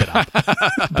hard to keep it up,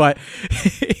 but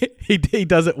he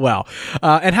does it well.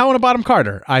 And Helena Bonham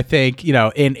Carter, I think,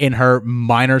 in her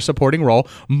minor supporting role,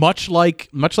 much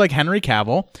like Henry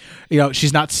Cavill,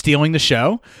 she's not stealing the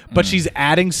show, but she's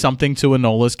adding something to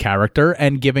Enola's character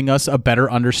and giving us a better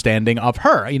understanding of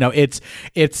her. It's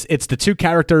the two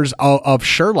characters of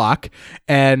Sherlock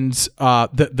and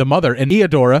the mother and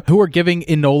Eudora, who are giving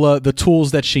Enola the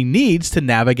tools that she needs to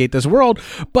navigate this world.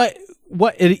 But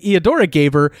what Eudora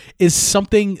gave her is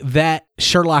something that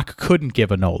Sherlock couldn't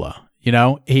give Enola.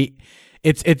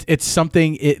 It's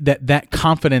something that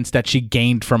confidence that she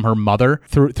gained from her mother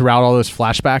throughout all those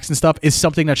flashbacks and stuff is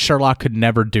something that Sherlock could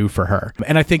never do for her.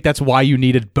 And I think that's why you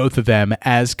needed both of them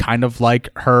as kind of like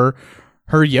her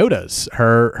Yodas,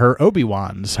 her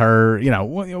Obi-Wans, her,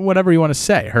 whatever you want to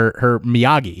say, her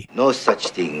Miyagi. No such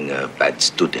thing, bad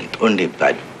student, only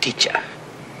bad teacher.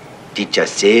 Teacher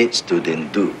say,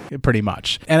 student do. Pretty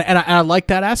much. And I like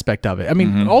that aspect of it. I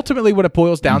mean, ultimately what it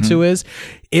boils down to is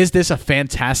this a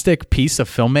fantastic piece of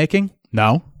filmmaking?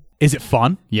 No. Is it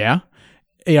fun? Yeah.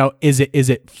 Is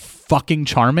it fucking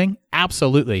charming?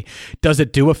 Absolutely. Does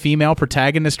it do a female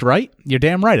protagonist right? You're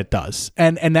damn right it does.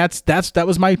 And that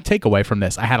was my takeaway from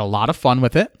this. I had a lot of fun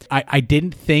with it. I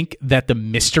didn't think that the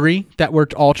mystery that we're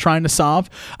all trying to solve,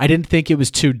 I didn't think it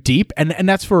was too deep. And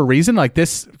that's for a reason. Like,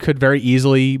 this could very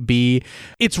easily be,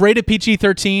 it's rated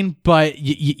PG-13, but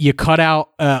you cut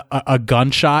out a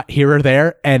gunshot here or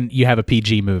there and you have a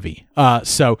PG movie.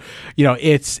 So, you know,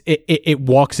 it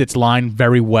walks its line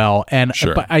very well. And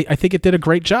Sure. But I think it did a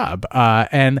great job.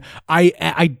 And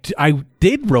I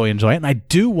did really enjoy it, and I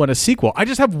do want a sequel. I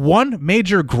just have one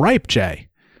major gripe, Jay.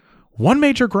 One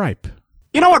major gripe.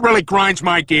 You know what really grinds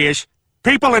my gears?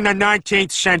 People in the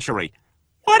 19th century.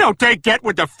 Why don't they get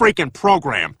with the freaking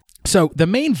program? So the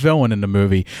main villain in the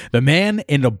movie, the man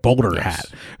in the bowler hat,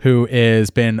 who has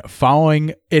been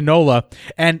following Enola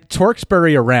and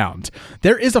Tewksbury around,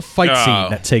 there is a fight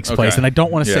scene that takes place, and I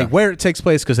don't want to say where it takes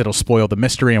place because it'll spoil the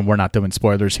mystery, and we're not doing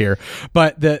spoilers here.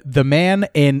 But the man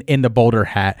in the bowler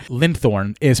hat,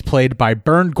 Linthorn, is played by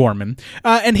Burn Gorman,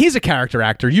 and he's a character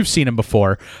actor. You've seen him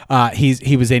before.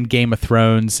 He was in Game of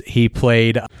Thrones. He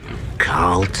played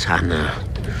Carl Tanner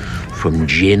from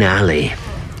Gin Alley.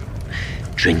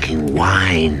 Drinking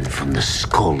wine from the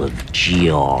skull of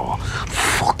Gior.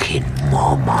 Fucking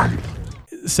Mormon.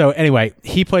 So anyway,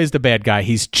 he plays the bad guy.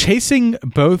 He's chasing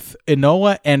both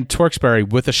Enola and Tewksbury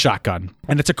with a shotgun.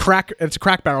 And it's a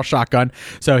crack barrel shotgun.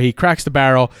 So he cracks the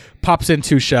barrel, pops in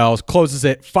 2 shells, closes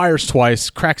it, fires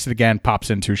twice, cracks it again, pops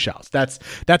in 2 shells. That's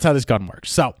how this gun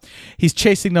works. So he's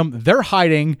chasing them. They're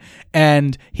hiding,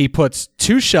 and he puts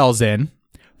 2 shells in,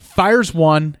 fires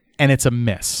one, and it's a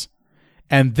miss.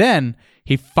 And then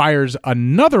he fires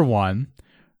another one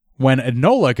when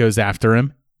Enola goes after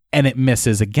him, and it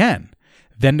misses again.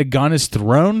 Then the gun is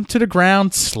thrown to the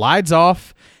ground, slides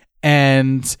off,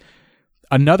 and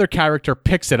another character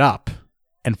picks it up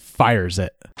and fires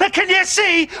it. But can you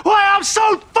see why I'm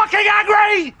so fucking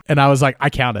angry? And I was like, I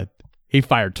counted. He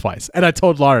fired twice. And I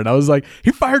told Lauren, I was like,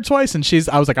 he fired twice. And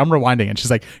I was like, I'm rewinding. And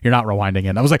she's like, you're not rewinding it.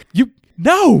 And I was like,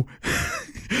 no.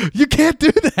 You can't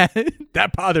do that.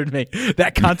 That bothered me.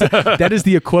 That is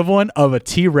the equivalent of a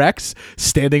T-Rex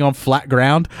standing on flat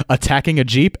ground, attacking a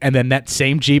Jeep, and then that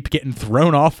same Jeep getting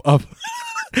thrown off of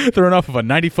a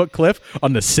 90-foot cliff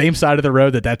on the same side of the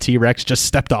road that T-Rex just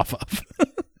stepped off of.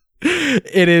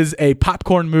 It is a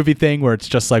popcorn movie thing where it's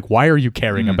just like, why are you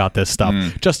caring about this stuff?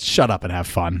 Just shut up and have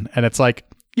fun. And it's like,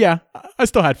 yeah, I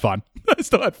still had fun.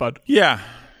 Yeah.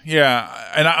 Yeah,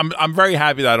 and I'm very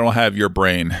happy that I don't have your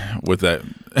brain with that,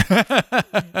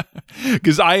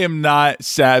 because I am not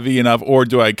savvy enough, or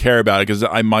do I care about it, because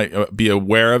I might be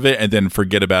aware of it and then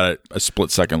forget about it a split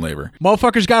second later.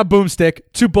 Motherfucker's got a boomstick,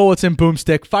 2 bullets in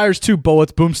boomstick, fires 2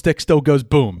 bullets, boomstick still goes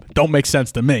boom. Don't make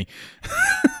sense to me.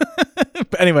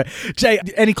 But anyway, Jay,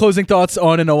 any closing thoughts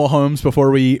on Enola Holmes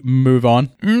before we move on?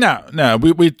 No,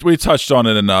 we touched on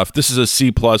it enough. This is a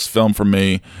C+ film for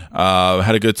me.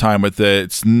 Had a good time with it.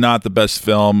 It's not the best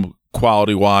film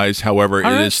quality-wise. However,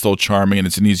 it is still charming, and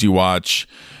it's an easy watch.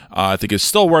 I think it's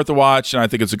still worth a watch, and I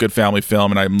think it's a good family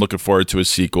film, and I'm looking forward to a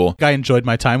sequel. I enjoyed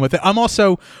my time with it. I'm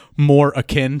also more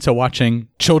akin to watching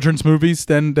children's movies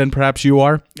than perhaps you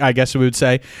are, I guess we would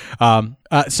say.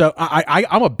 So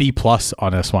I'm a B+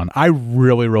 on this one. I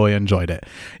really, really enjoyed it.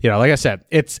 You know, like I said,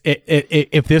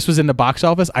 if this was in the box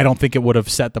office, I don't think it would have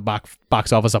set the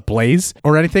box office ablaze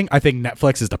or anything. I think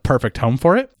Netflix is the perfect home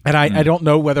for it. And I don't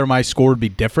know whether my score would be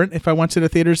different if I went to the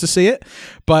theaters to see it,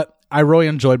 but I really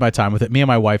enjoyed my time with it. Me and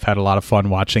my wife had a lot of fun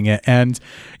watching it, and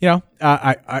you know,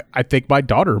 I think my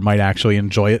daughter might actually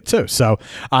enjoy it too. So,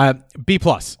 B+.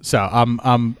 So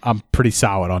I'm pretty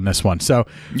solid on this one. So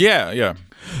yeah.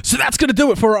 So that's going to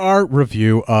do it for our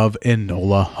review of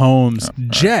Enola Holmes.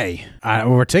 Jay,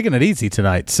 we're taking it easy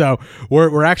tonight. So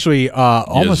we're actually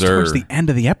almost towards the end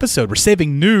of the episode. We're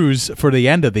saving news for the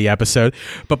end of the episode.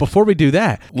 But before we do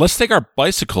that, let's take our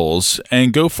bicycles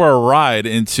and go for a ride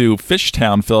into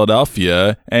Fishtown,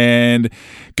 Philadelphia, and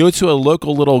go to a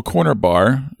local little corner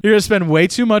bar. You're going to spend way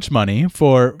too much money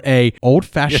for a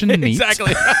old-fashioned neat.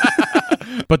 Exactly.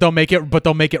 But they'll make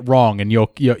it wrong, and you'll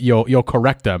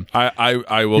correct them.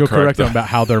 I will You'll correct them about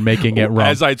how they're making it wrong.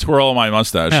 As I twirl my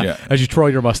mustache, yeah. As you twirl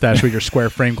your mustache with your square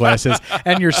frame glasses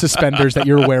and your suspenders that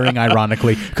you're wearing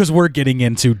ironically, because we're getting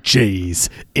into Jay's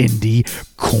Indie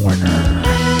Corner.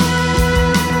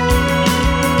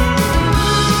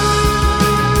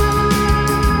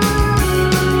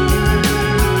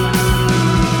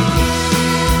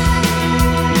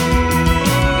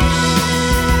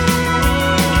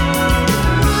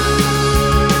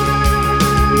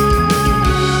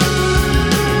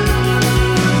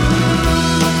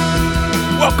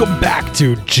 Welcome back back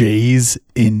to Jay's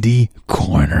Indie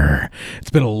Corner. It's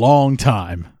been a long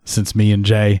time since me and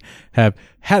Jay have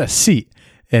had a seat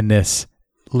in this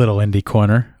little indie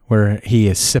corner where he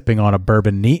is sipping on a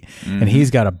bourbon neat, and he's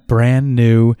got a brand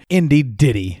new indie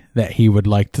ditty that he would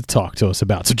like to talk to us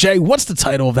about. So, Jay, what's the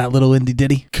title of that little indie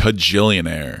ditty?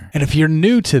 Kajillionaire. And if you're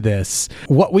new to this,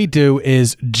 what we do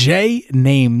is Jay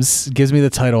gives me the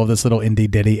title of this little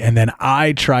indie ditty, and then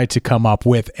I try to come up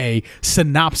with a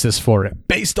synopsis for it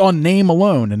based on name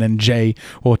alone, and then Jay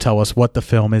will tell us what the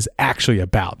film is actually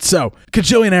about. So,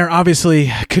 Kajillionaire, obviously,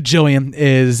 Kajillion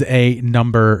is a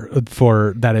number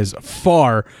that is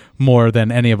far more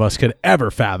than any of us could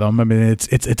ever fathom. I mean,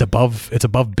 it's above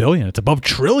billion, it's above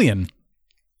trillion.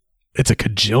 It's a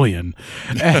kajillion.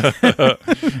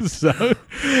 So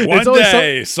one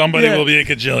day somebody will be a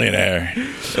kajillionaire.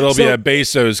 It'll be a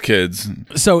Bezos kids.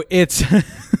 So it's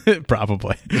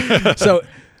probably. So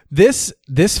this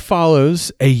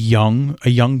follows a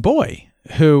young boy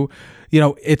who,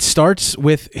 it starts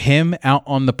with him out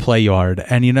on the play yard,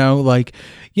 and you know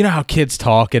how kids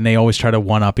talk and they always try to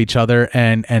one up each other,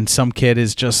 and some kid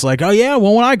is just like, oh yeah,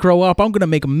 well, when I grow up, I'm going to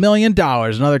make $1 million.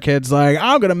 Another kid's like,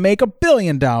 I'm going to make $1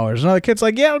 billion. Another kid's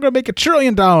like, yeah, I'm going to make $1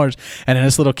 trillion. And then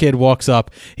this little kid walks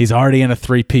up. He's already in a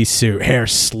 3-piece suit, hair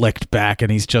slicked back. And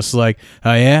he's just like,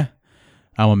 oh yeah,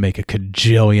 I'm going to make $1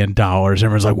 kajillion.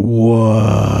 Everyone's like,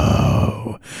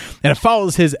 whoa. And it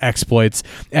follows his exploits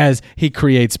as he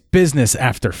creates business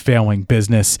after failing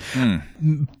business.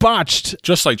 Botched.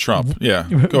 Just like Trump. Yeah.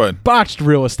 Go ahead. Botched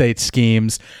real estate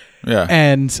schemes. Yeah.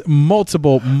 And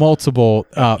multiple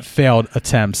failed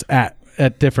attempts at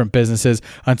different businesses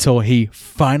until he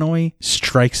finally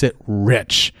strikes it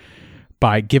rich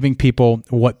by giving people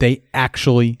what they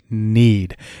actually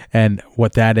need. And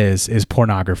what that is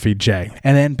pornography, Jay.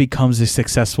 And then becomes a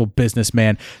successful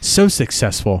businessman, so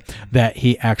successful that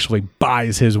he actually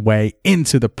buys his way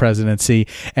into the presidency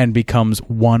and becomes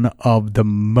one of the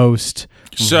most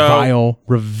vile,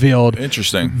 revealed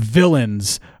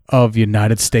villains of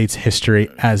United States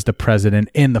history as the president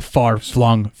in the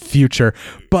far-flung future.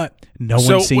 But no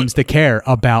one seems to care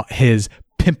about his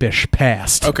pimpish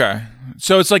past. Okay.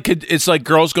 So it's like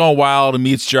Girls Gone Wild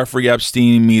meets Jeffrey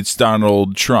Epstein meets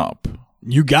Donald Trump.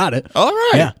 You got it. All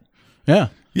right. Yeah.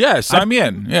 Yes, I'm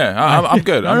in. Yeah, I'm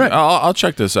good. All right. I'll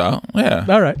check this out. Yeah.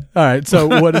 All right. So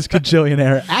what is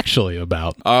Kajillionaire actually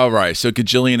about? All right. So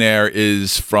Kajillionaire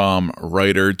is from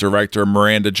writer-director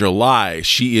Miranda July.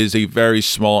 She is a very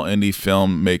small indie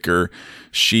filmmaker.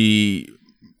 She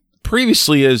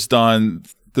previously has done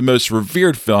the most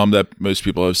revered film that most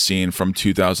people have seen from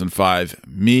 2005,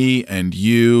 Me and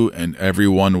You and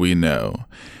Everyone We Know.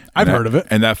 I've heard of it.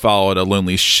 And that followed a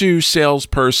lonely shoe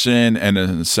salesperson and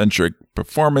an eccentric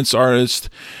performance artist,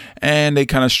 and they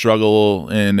kind of struggle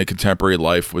in a contemporary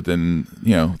life within,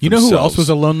 You know who else was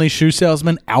a lonely shoe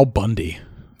salesman? Al Bundy.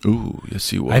 Ooh, yes,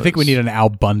 he was. I think we need an Al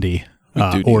Bundy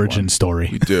origin story.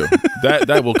 We do.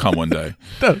 That will come one day.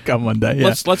 That'll come one day.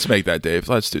 Yeah. Let's make that, Dave.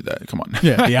 Let's do that. Come on.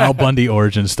 Yeah, the Al Bundy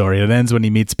origin story. It ends when he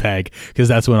meets Peg, because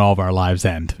that's when all of our lives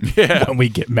end. Yeah. When we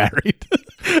get married.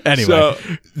 Anyway, so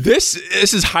this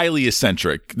is highly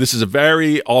eccentric. This is a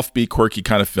very offbeat, quirky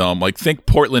kind of film. Like, think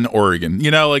Portland, Oregon.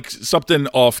 Like something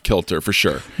off kilter for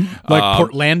sure. Like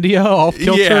Portlandia off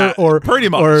kilter, yeah, or pretty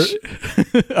much.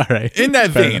 All right. In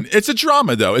that vein, it's a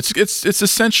drama though. It's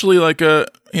essentially like a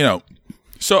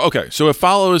So it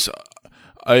follows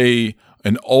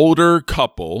an older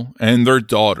couple and their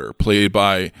daughter, played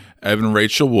by Evan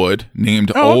Rachel Wood,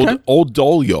 named Old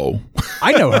Dolio.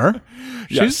 I know her.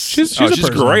 Yes. She's a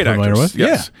great actress. With.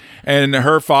 Yes. Yeah. And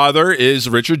her father is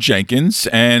Richard Jenkins,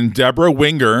 and Deborah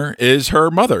Winger is her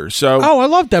mother. So I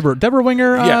love Deborah. Deborah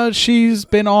Winger, she's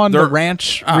been on The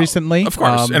Ranch recently. Of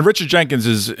course. And Richard Jenkins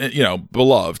is,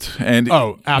 beloved. And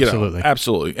absolutely.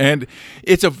 Absolutely. And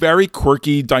it's a very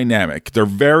quirky dynamic. They're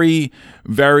very,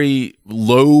 very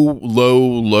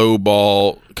low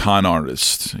ball con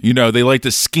artists. They like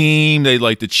to scheme, they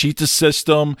like to cheat the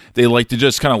system, they like to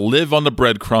just kind of live on the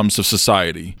breadcrumbs of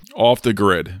society, off the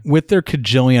grid. With their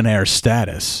Kajillionaire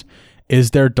status,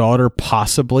 is their daughter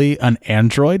possibly an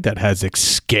android that has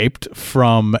escaped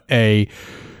from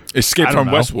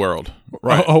Westworld?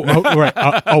 Right. Right.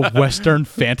 A Western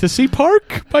fantasy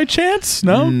park by chance?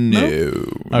 No.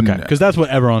 Okay, because that's what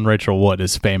Evan Rachel Wood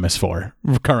is famous for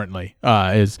currently.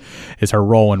 Is her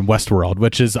role in Westworld,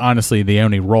 which is honestly the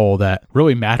only role that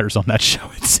really matters on that show.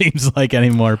 It seems like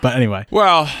anymore. But anyway,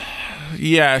 well,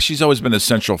 Yeah, she's always been a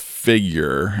central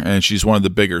figure, and she's one of the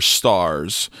bigger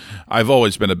stars. I've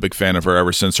always been a big fan of her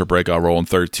ever since her breakout role in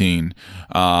 13.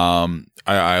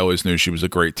 I always knew she was a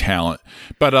great talent.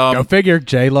 But go figure,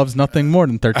 Jay loves nothing more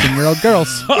than 13-year-old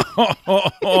girls.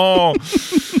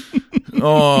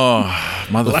 Oh,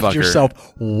 motherfucker. Left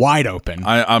yourself wide open.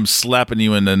 I'm slapping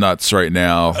you in the nuts right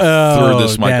now through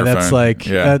this microphone.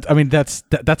 Yeah, that's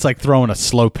like, that's like throwing a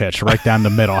slow pitch right down the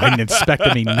middle and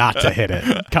expecting me not to hit it.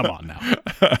 Come on now.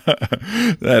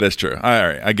 That is true. All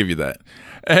right, I give you that.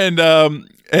 And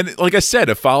like I said,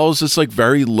 it follows this like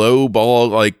very low ball,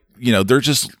 like, they're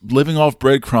just living off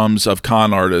breadcrumbs of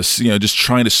con artists, just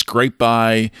trying to scrape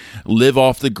by, live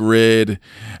off the grid.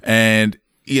 And,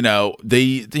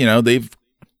 they've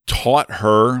taught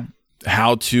her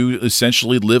how to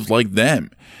essentially live like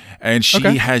them. And she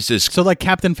has this. So like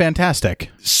Captain Fantastic.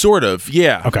 Sort of.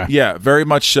 Yeah. Okay. Yeah. Very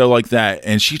much so like that.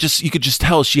 And you could just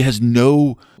tell she has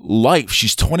no life.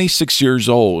 She's 26 years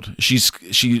old.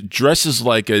 She dresses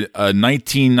like a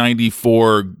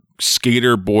 1994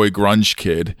 skater boy grunge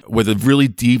kid with a really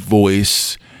deep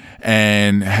voice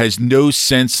and has no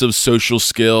sense of social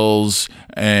skills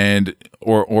and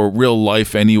or real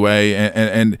life anyway,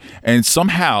 and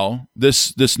somehow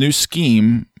this new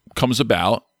scheme comes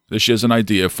about that she has an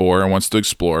idea for and wants to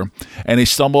explore, and they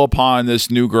stumble upon this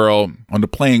new girl on the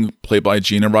plane played by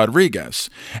Gina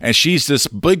Rodriguez, and she's this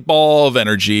big ball of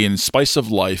energy and spice of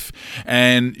life,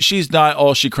 and she's not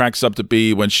all she cracks up to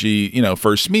be when she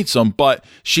first meets him, but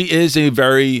she is a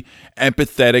very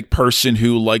empathetic person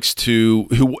who likes to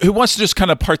who wants to just kind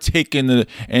of partake in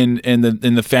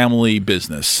the family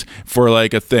business for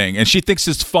like a thing, and she thinks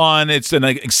it's fun, it's an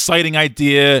exciting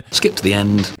idea. Skip to the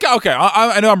end. Okay,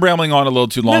 I know I'm rambling on a little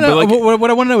too long. No, but like,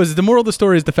 what I want to know is the moral of the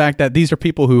story is the fact that these are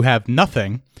people who have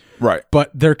nothing. Right.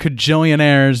 But they're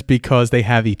cajillionaires because they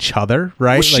have each other,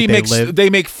 right? Well,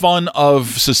 they make fun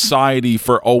of society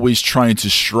for always trying to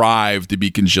strive to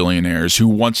be cajillionaires, who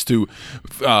wants to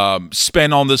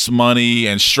spend all this money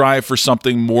and strive for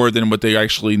something more than what they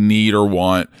actually need or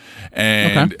want,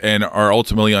 and are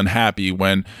ultimately unhappy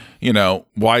when,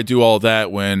 why do all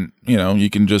that when, you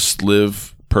can just live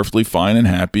perfectly fine and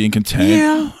happy and content.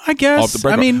 Yeah, I guess.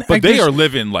 But they are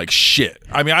living like shit.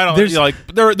 I mean, I don't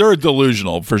they're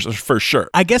delusional for sure.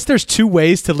 I guess there's two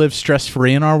ways to live stress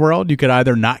free in our world. You could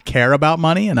either not care about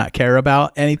money and not care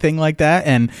about anything like that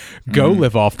and go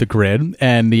live off the grid,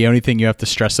 and the only thing you have to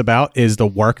stress about is the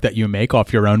work that you make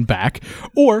off your own back,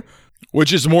 or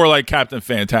which is more like Captain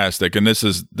Fantastic, and this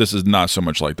is not so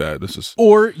much like that.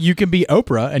 Or you can be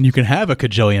Oprah and you can have $1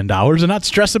 kajillion and not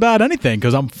stress about anything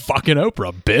because I'm fucking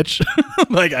Oprah, bitch.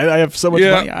 Like I have so much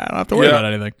money, I don't have to worry about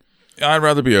anything. I'd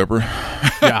rather be Oprah.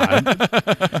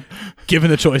 Yeah, given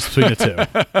the choice between the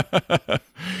two,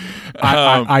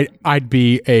 I'd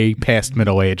be a past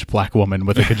middle-aged black woman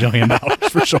with $1 kajillion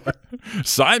for sure.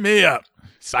 Sign me up.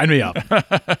 Sign me up.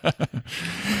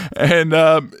 And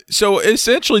so it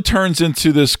essentially turns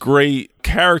into this great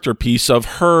character piece of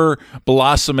her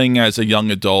blossoming as a young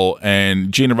adult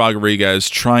and Gina Rodriguez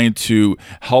trying to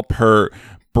help her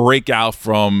break out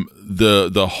from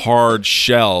the hard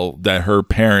shell that her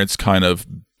parents kind of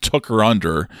took her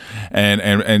under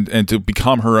and to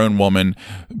become her own woman,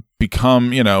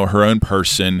 become, her own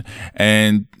person,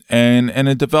 and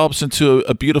it develops into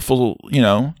a beautiful,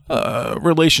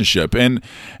 relationship. And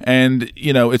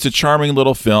it's a charming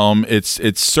little film.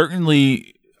 It's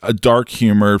certainly a dark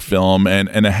humor film, and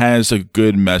it has a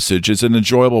good message. It's an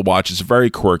enjoyable watch. It's very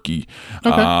quirky.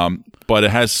 Okay. But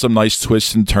it has some nice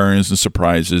twists and turns and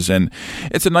surprises, and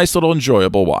it's a nice little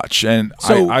enjoyable watch. And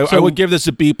I would give this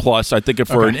a B+. I think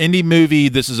for an indie movie,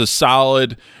 this is a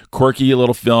solid, quirky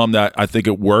little film that I think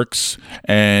it works,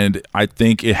 and I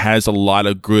think it has a lot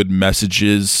of good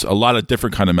messages, a lot of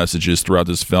different kind of messages throughout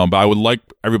this film. But I would like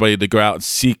everybody to go out and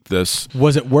seek this.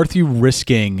 Was it worth you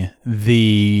risking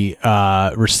the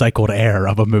recycled air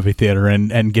of a movie theater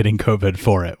and getting COVID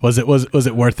for it? Was it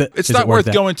worth it? It's not worth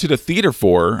going to the theater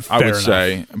for, I would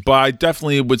say, but I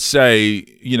definitely would say,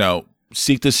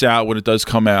 seek this out when it does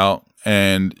come out.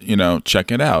 And,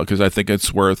 check it out, because I think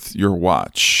it's worth your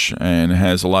watch, and it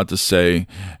has a lot to say,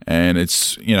 and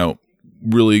it's,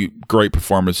 really great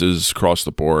performances across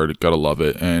the board. Gotta love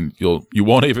it. And you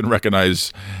won't even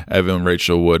recognize Evan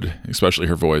Rachel Wood, especially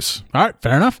her voice. All right,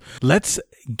 fair enough. Let's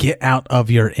get out of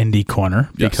your indie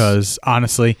corner, because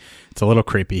honestly, it's a little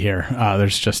creepy here.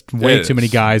 There's just way too many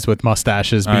guys with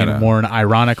mustaches being worn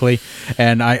ironically,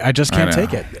 and I just can't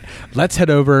take it. Let's head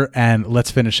over and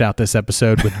let's finish out this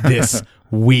episode with this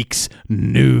week's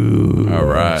news. All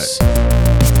right.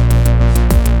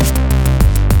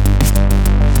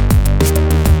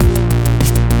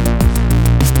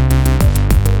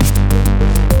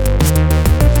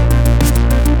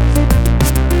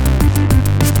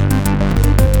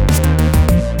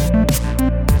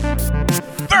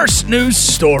 news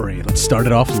story. Let's start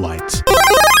it off light.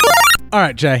 All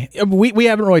right, Jay, we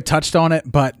haven't really touched on it,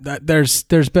 but there's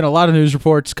been a lot of news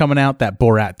reports coming out that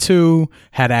Borat 2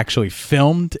 had actually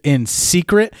filmed in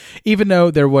secret, even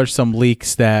though there were some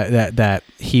leaks that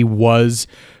he was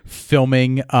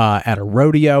filming at a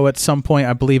rodeo at some point,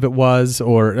 I believe it was,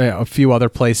 or a few other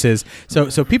places.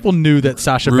 So people knew that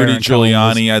Sacha Rudy Baron Cohen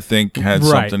Giuliani, I think, had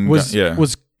something.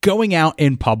 Was going out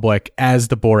in public as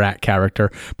the Borat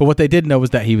character, but what they didn't know was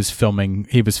that he was filming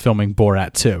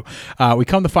Borat 2. We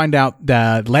come to find out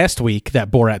that last week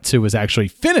that Borat 2 was actually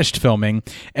finished filming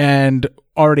and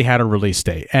already had a release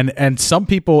date. And some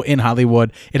people in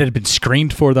Hollywood, it had been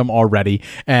screened for them already,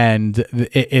 and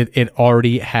it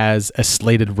already has a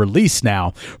slated release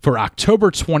now for October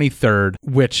 23rd,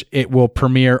 which it will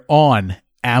premiere on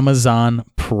Amazon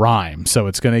Prime. So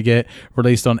it's going to get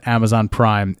released on Amazon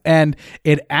Prime. And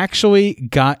it actually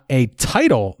got a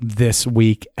title this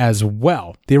week as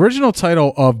well. The original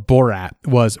title of Borat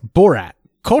was Borat: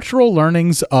 Cultural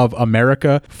Learnings of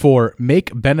America for Make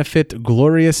Benefit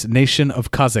Glorious Nation of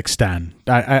Kazakhstan.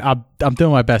 I'm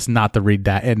doing my best not to read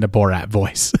that in the Borat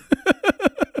voice.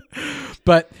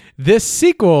 But this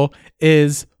sequel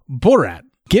is Borat: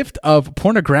 Gift of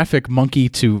Pornographic Monkey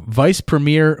to Vice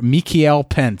Premier Mikhail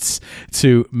Pence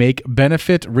to make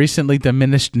benefit recently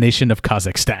diminished nation of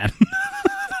Kazakhstan.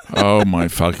 Oh my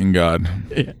fucking God.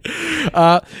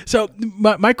 So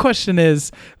my question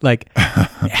is, like,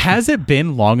 has it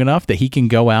been long enough that he can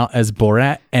go out as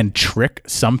Borat and trick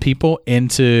some people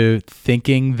into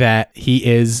thinking that he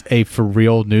is a for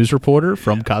real news reporter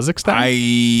from Kazakhstan?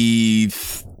 I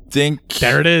think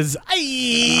there it is.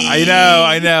 I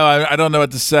know. I don't know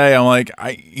what to say. I'm like,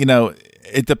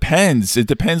 it depends. It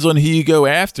depends on who you go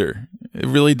after. It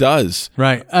really does.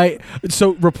 Right.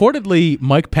 So reportedly,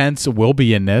 Mike Pence will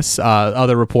be in this.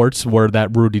 Other reports were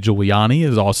that Rudy Giuliani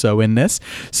is also in this.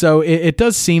 So it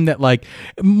does seem that, like,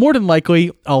 more than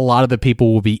likely, a lot of the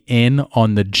people will be in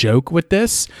on the joke with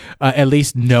this, at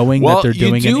least knowing that they're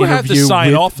doing an interview. You do have to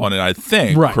sign off on it, I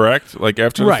think, correct? Like,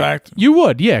 after the fact? You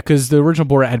would, yeah, because the original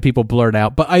Borat had people blurred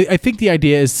out. But I think the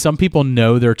idea is some people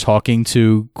know they're talking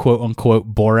to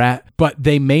quote-unquote Borat, but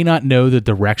they may not know the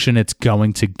direction it's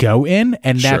going to go in.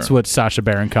 And that's what Sacha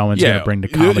Baron Cohen's going to bring to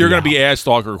comedy. You're going to be asked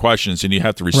awkward questions, and you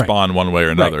have to respond one way or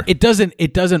another. Right.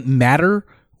 It doesn't matter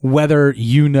whether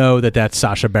you know that that's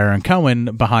Sacha Baron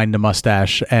Cohen behind the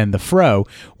mustache and the fro.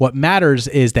 What matters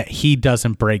is that he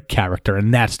doesn't break character,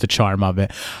 and that's the charm of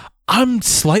it. I'm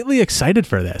slightly excited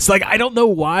for this. Like, I don't know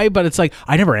why, but it's like,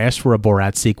 I never asked for a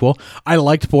Borat sequel. I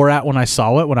liked Borat when I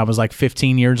saw it when I was like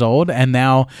 15 years old, and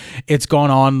now it's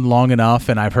gone on long enough,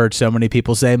 and I've heard so many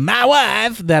people say my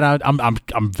wife that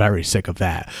I'm very sick of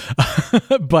that.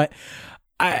 But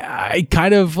I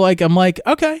kind of like, I'm like,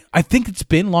 okay, I think it's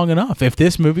been long enough. If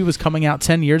this movie was coming out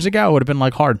 10 years ago, it would have been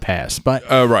like hard pass. But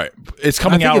right, it's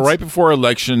coming out right before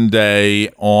Election Day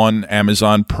on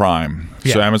Amazon Prime.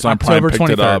 Yeah, so Amazon October Prime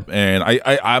picked 23rd. it up, and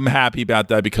I'm happy about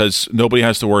that because nobody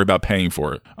has to worry about paying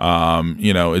for it.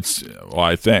 It's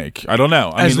I think I don't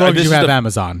know. As long as you have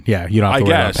Amazon, you don't have to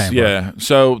worry about paying for it.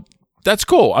 So that's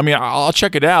cool. I mean, I'll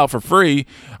check it out for free.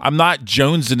 I'm not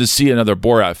jonesing to see another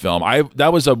Borat film.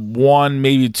 That was one,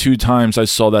 maybe two times I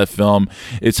saw that film.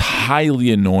 It's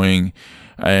highly annoying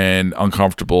and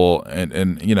uncomfortable, and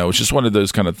it's just one of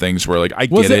those kind of things where,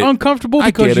 like, was it uncomfortable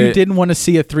because you didn't want to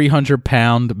see a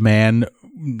 300-pound man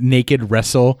naked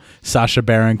wrestle Sacha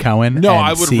Baron Cohen? No,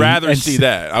 I would rather see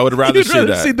that. I would rather see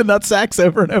that. See the nutsacks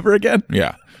over and over again.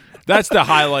 Yeah. That's the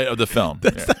highlight of the film.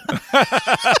 That's the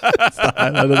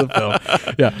highlight of the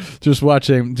film. Yeah, just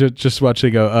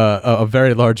watching a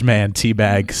very large man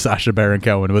teabag Sacha Baron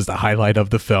Cohen was the highlight of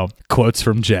the film. Quotes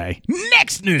from Jay.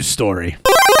 Next news story.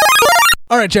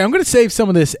 All right, Jay, I'm going to save some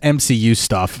of this MCU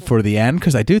stuff for the end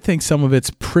because I do think some of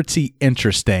it's pretty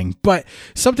interesting. But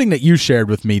something that you shared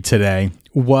with me today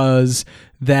was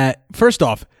that, first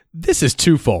off, this is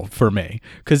twofold for me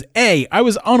because A, I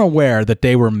was unaware that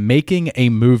they were making a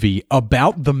movie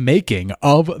about the making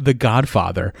of The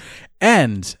Godfather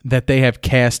and that they have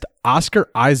cast Oscar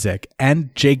Isaac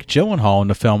and Jake Gyllenhaal in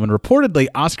the film. And reportedly,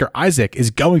 Oscar Isaac is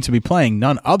going to be playing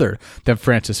none other than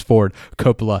Francis Ford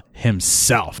Coppola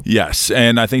himself. Yes,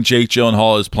 and I think Jake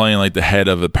Gyllenhaal is playing like the head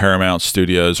of the Paramount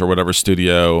Studios or whatever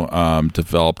studio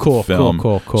developed the film.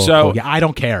 Cool. So yeah, I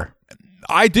don't care.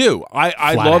 I do. I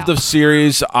Flat love out. the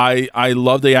series. I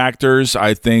love the actors.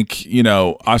 I think,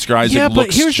 Oscar Isaac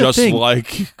looks just like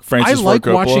Francis I like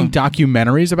Ford Coppola. watching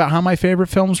documentaries about how my favorite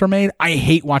films were made. I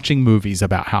hate watching movies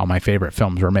about how my favorite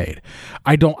films were made.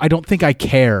 I don't think I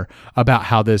care about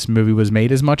how this movie was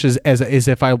made as much as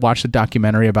if I watched a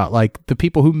documentary about like the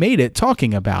people who made it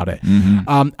talking about it.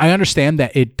 I understand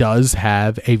that it does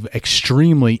have a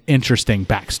extremely interesting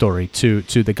backstory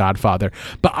to The Godfather,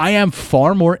 but I am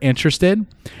far more interested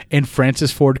in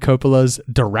Francis Ford Coppola's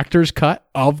director's cut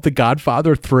of The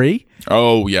Godfather 3.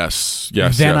 Oh, yes.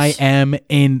 Than I am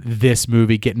in this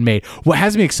movie getting made. What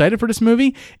has me excited for this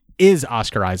movie is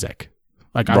Oscar Isaac.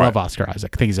 Like, I love Oscar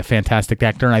Isaac. I think he's a fantastic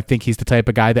actor, and I think he's the type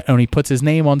of guy that only puts his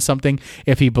name on something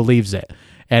if he believes it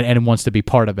and wants to be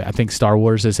part of it. I think Star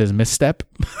Wars is his misstep.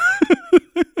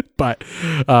 But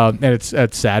and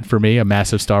it's sad for me, a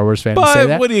massive Star Wars fan, to say that.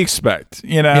 But what do you expect?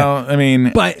 I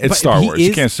mean, it's Star Wars.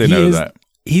 You can't say no to that.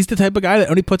 He's the type of guy that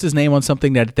only puts his name on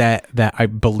something that I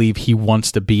believe he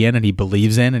wants to be in and he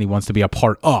believes in and he wants to be a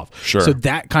part of. Sure. So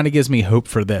that kind of gives me hope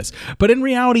for this. But in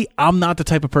reality, I'm not the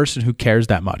type of person who cares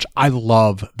that much. I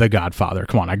love The Godfather.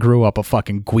 Come on, I grew up a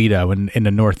fucking Guido in the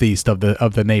northeast of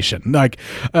the nation. Like,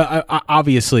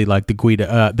 obviously, like the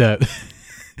Guido,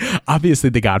 obviously,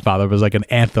 The Godfather was like an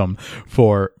anthem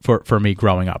for me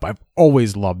growing up. I've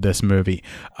always loved this movie.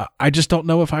 I just don't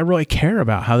know if I really care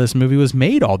about how this movie was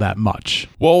made all that much.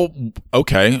 Well,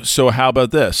 okay. So how about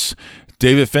this?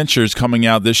 David Fincher's coming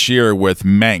out this year with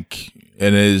Mank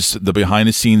and is the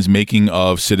behind-the-scenes making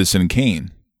of Citizen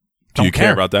Kane. Do you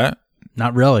care about that?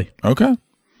 Not really. Okay.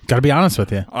 Got to be honest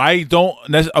with you. I don't.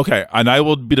 Okay, and I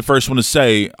will be the first one to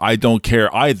say I don't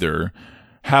care either.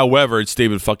 However, it's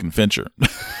David fucking Fincher.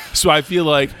 So I feel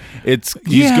like he's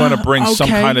going to bring some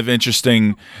kind of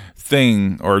interesting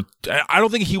thing, or I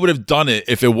don't think he would have done it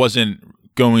if it wasn't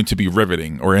going to be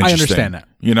riveting or interesting. I understand that.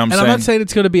 You know what I'm saying? And I'm not saying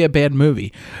it's going to be a bad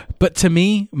movie, but to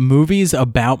me, movies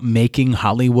about making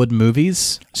Hollywood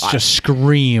movies just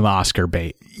scream Oscar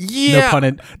bait.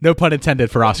 Yeah. No pun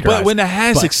intended for Oscar. But when it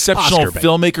has exceptional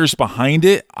filmmakers behind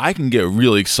it, I can get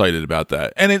really excited about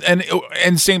that.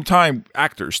 And same time,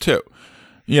 actors too.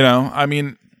 I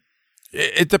mean,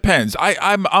 it depends.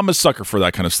 I'm a sucker for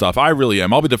that kind of stuff. I really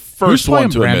am. I'll be the first one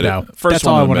to admit it. That's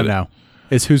all I want to know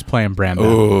is who's playing Brando.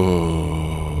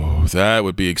 Oh, that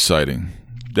would be exciting.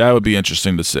 That would be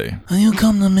interesting to see. You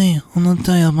come to me on the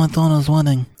day of my daughter's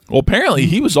wedding. Well, apparently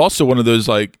he was also one of those,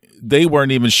 like, they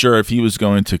weren't even sure if he was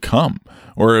going to come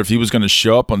or if he was going to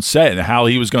show up on set and how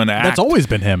he was going to act. That's always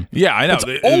been him. Yeah, I know.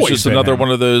 It was just another one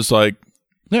of those, like,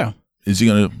 what's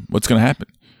going to happen?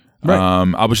 Right.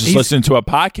 I was just listening to a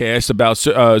podcast about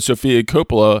Sofia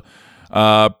Coppola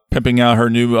pimping out her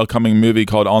new upcoming movie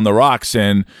called On the Rocks,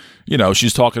 and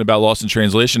she's talking about Lost in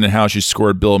Translation and how she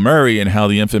scored Bill Murray and how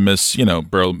the infamous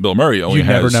Bill Murray only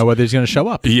never know whether he's going to show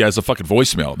up. He has a fucking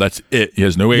voicemail. That's it. He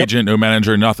has no agent, no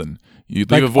manager, nothing. You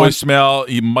leave a voicemail,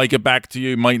 he might get back to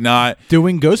you, he might not.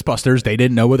 Doing Ghostbusters, they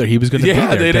didn't know whether he was going to be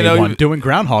there. They didn't know. Doing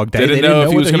Groundhog Day, they didn't know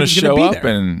if he was going to show up,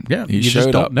 and he showed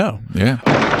just don't up. know. Yeah.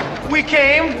 We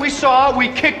came, we saw, we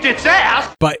kicked its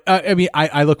ass. But I mean,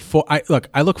 I look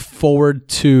forward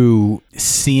to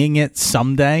seeing it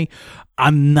someday.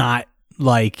 I'm not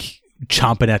like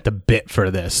chomping at the bit for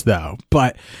this though,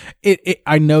 but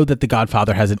I know that The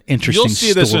Godfather has an interesting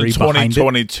story behind it. You'll see this in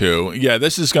 2022. Yeah,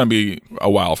 this is going to be a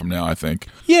while from now, I think.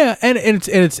 Yeah, and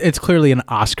it's clearly an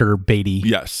Oscar baity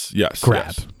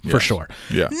grab for sure.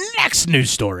 Yeah. Next news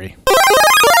story.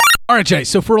 All right, Jay.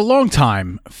 So for a long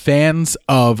time, fans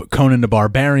of Conan the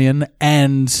Barbarian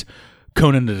and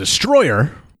Conan the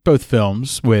Destroyer, both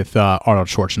films with Arnold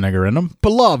Schwarzenegger in them,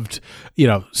 beloved,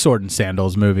 sword and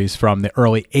sandals movies from the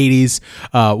early 80s.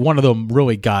 One of them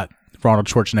really got Arnold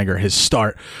Schwarzenegger his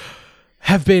start.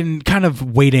 Have been kind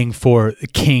of waiting for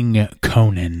King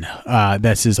Conan.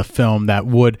 This is a film that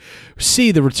would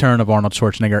see the return of Arnold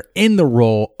Schwarzenegger in the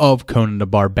role of Conan the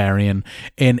Barbarian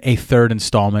in a third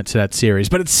installment to that series.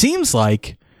 But it seems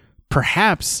like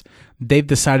perhaps they've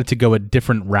decided to go a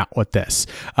different route with this.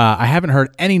 I haven't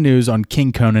heard any news on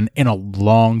King Conan in a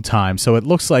long time. So it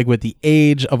looks like with the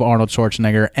age of Arnold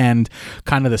Schwarzenegger and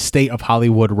kind of the state of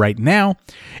Hollywood right now,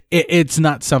 it's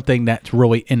not something that's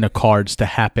really in the cards to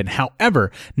happen.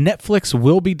 However, Netflix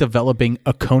will be developing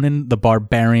a Conan the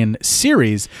Barbarian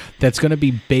series that's going to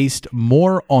be based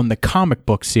more on the comic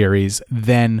book series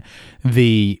than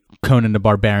the Conan the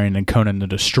Barbarian and Conan the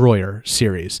Destroyer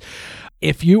series.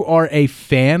 If you are a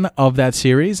fan of that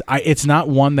series, it's not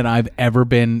one that I've ever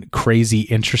been crazy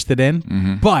interested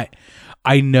in, but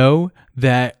I know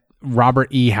that Robert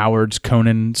E. Howard's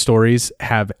Conan stories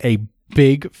have a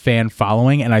big fan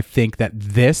following, and I think that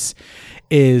this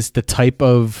is the type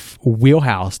of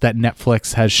wheelhouse that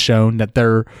Netflix has shown that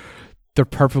they're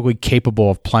perfectly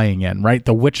capable of playing in, right?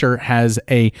 The Witcher has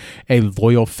a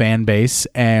loyal fan base,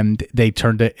 and they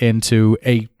turned it into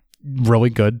a really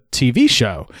good TV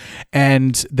show,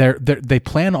 and they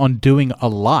plan on doing a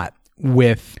lot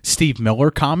with Steve Miller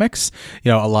comics.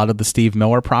 You know, a lot of the Steve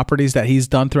Miller properties that he's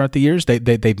done throughout the years,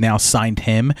 they've now signed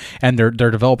him, and they're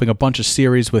developing a bunch of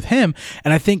series with him.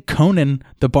 And I think Conan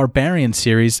the Barbarian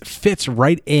series fits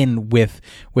right in with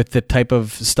the type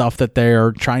of stuff that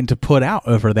they're trying to put out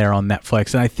over there on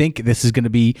Netflix. And I think this is going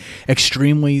to be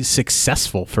extremely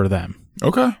successful for them.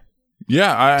 Okay.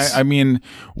 Yeah, I mean,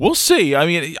 we'll see. I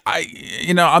mean,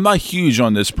 I'm not huge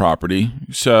on this property,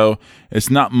 so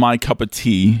it's not my cup of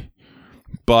tea.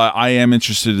 But I am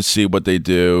interested to see what they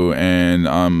do, and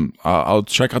I'll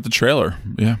check out the trailer.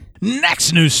 Yeah.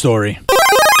 Next news story.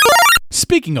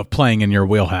 Speaking of playing in your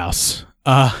wheelhouse,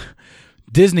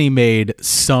 Disney made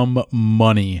some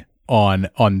money on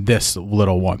this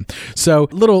little one. So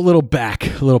little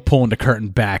pulling the curtain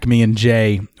back. Me and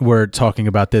Jay were talking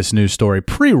about this news story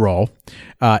pre-roll.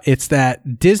 It's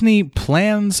that Disney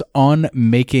plans on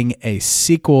making a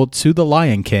sequel to The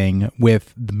Lion King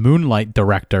with the Moonlight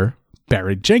director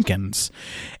Barry Jenkins.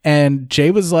 And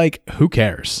Jay was like, who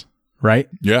cares? Right?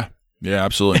 Yeah,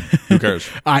 absolutely. Who cares?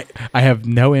 I have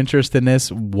no interest in this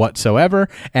whatsoever.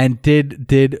 And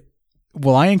did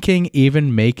Lion King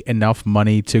even make enough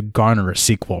money to garner a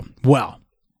sequel? Well,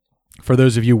 for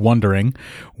those of you wondering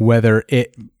whether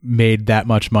it made that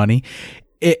much money,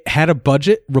 it had a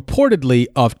budget reportedly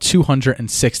of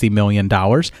 $260 million.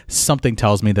 Something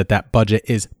tells me that budget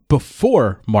is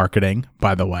before marketing,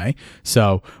 by the way.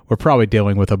 So we're probably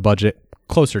dealing with a budget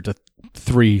closer to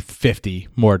 $350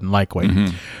 more than likely.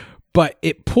 Mm-hmm. But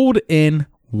it pulled in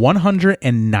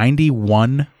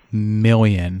 $191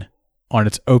 million on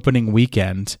its opening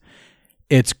weekend.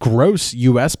 Its gross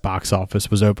U.S. box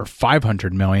office was over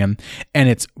 $500 million, and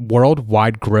its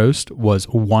worldwide gross was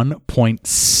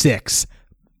 $1.6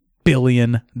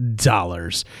 billion.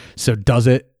 So does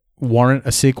it warrant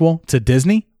a sequel to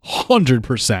Disney?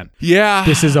 100%. Yeah.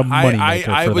 This is a moneymaker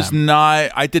for them.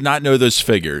 I did not know those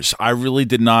figures. I really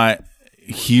did not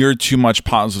hear too much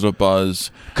positive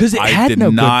buzz, because I did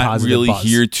not really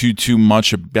hear too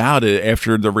much about it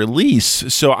after the release.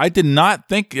 So I did not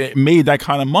think it made that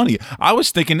kind of money. I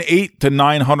was thinking $800 to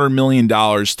 $900 million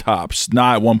tops,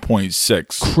 not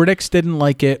 1.6. Critics didn't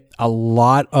like it. A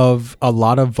lot of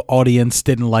audience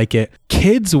didn't like it.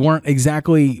 Kids weren't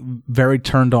exactly very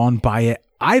turned on by it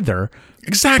either.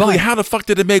 Exactly. How the fuck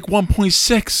did it make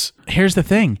 1.6? Here's the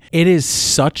thing. It is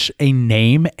such a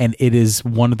name, and it is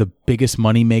one of the biggest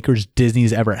money makers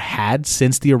Disney's ever had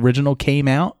since the original came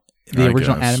out, the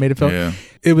original animated film. Yeah.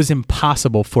 It was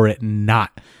impossible for it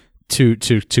not to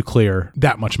clear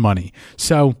that much money.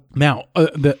 So now,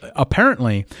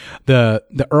 apparently,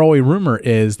 the early rumor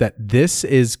is that this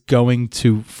is going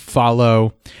to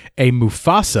follow a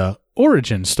Mufasa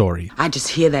origin story. I just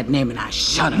hear that name and I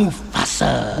shudder.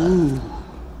 Mufasa. Ooh.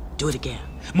 Do it again.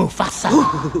 Mufasa.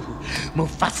 Ooh.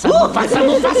 Mufasa. Ooh.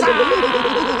 Mufasa.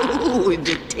 Mufasa. Ooh,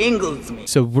 it tingles me.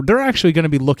 So they're actually going to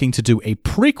be looking to do a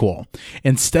prequel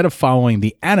instead of following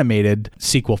the animated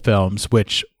sequel films,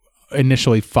 which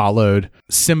initially followed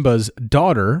Simba's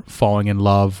daughter falling in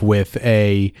love with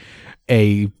a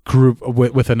group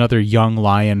with another young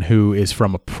lion who is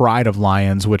from a pride of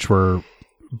lions, which were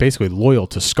basically loyal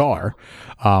to Scar,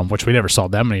 which we never saw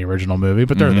them in the original movie,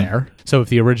 but they're there. So if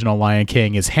the original Lion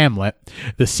King is Hamlet,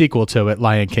 the sequel to it,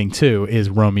 Lion King 2, is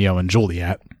Romeo and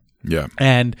Juliet. Yeah.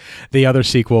 And the other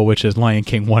sequel, which is Lion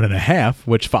King 1.5,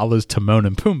 which follows Timon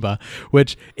and Pumbaa,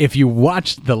 which if you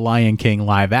watch the Lion King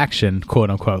live action, quote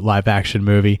unquote, live action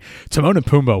movie, Timon and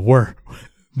Pumbaa were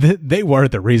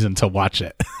the reason to watch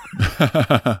it.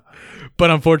 But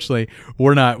unfortunately,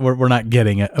 we're not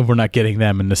getting it. We're not getting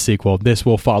them in the sequel. This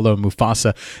will follow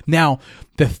Mufasa. Now,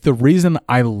 the reason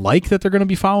I like that they're going to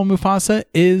be following Mufasa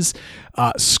is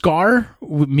Scar.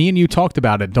 Me and you talked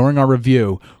about it during our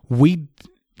review. We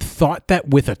thought that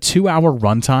with a 2-hour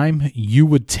runtime, you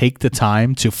would take the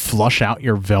time to flush out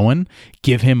your villain,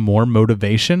 give him more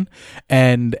motivation,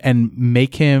 and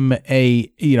make him a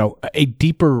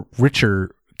deeper,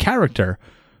 richer character.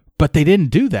 But they didn't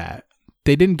do that.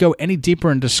 They didn't go any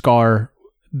deeper into Scar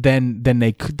than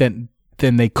they could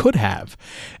have.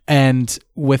 And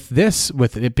with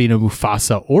it being a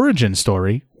Mufasa origin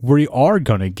story, we are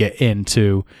going to get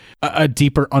into a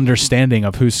deeper understanding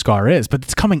of who Scar is, but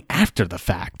it's coming after the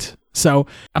fact. So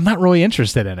I'm not really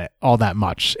interested in it all that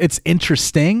much. It's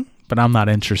interesting, but I'm not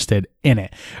interested in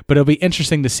it. But it'll be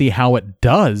interesting to see how it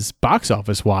does box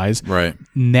office wise. Right.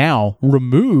 Now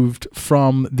removed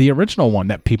from the original one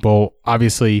that people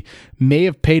obviously may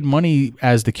have paid money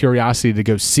as the curiosity to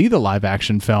go see the live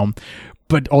action film,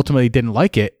 but ultimately didn't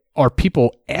like it. Are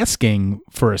people asking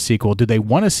for a sequel? Do they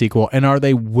want a sequel? And are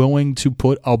they willing to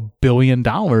put $1 billion at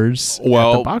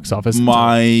the box office?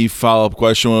 My follow-up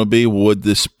question would be, would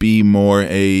this be more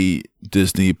a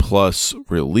Disney Plus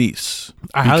release?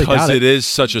 I highly doubt it is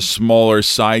such a smaller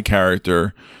side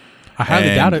character. I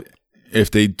highly doubt it. If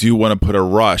they do want to put a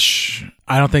rush,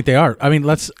 I don't think they are. I mean,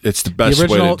 it's the best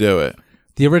way to do it.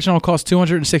 The original cost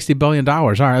 $260 billion. All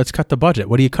right, let's cut the budget.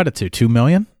 What do you cut it to? $2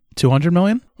 million? $200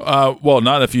 million? Well,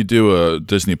 not if you do a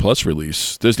Disney Plus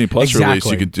release. Disney Plus release,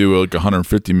 you could do like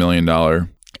 $150 million.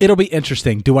 It'll be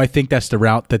interesting. Do I think that's the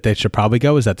route that they should probably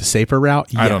go? Is that the safer route?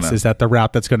 Yes. I don't know. Is that the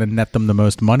route that's going to net them the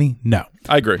most money? No.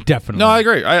 I agree. Definitely. No, I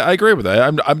agree. I agree with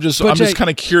that. I'm just kind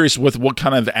of curious with what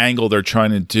kind of angle they're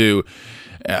trying to do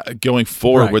going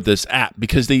forward with this app,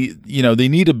 because they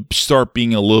need to start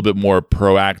being a little bit more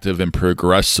proactive and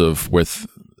progressive with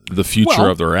the future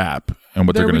of their app and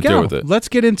what they're going to do with it. Let's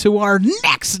get into our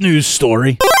next news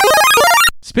story.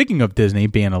 Speaking of Disney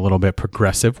being a little bit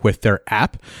progressive with their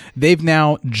app, they've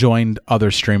now joined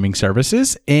other streaming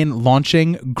services in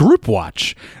launching Group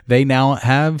Watch. They now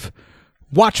have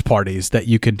watch parties that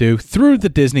you can do through the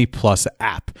Disney Plus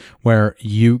app, where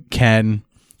you can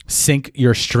sync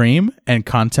your stream and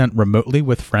content remotely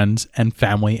with friends and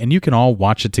family, and you can all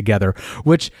watch it together,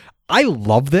 which I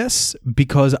love this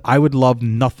because I would love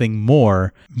nothing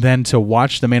more than to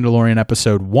watch The Mandalorian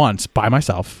episode once by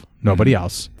myself, nobody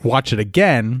else, watch it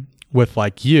again with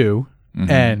like you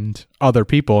and other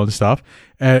people and stuff,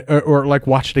 or like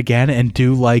watch it again and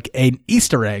do like an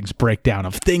Easter eggs breakdown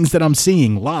of things that I'm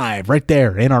seeing live right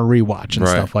there in our rewatch and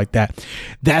stuff like that.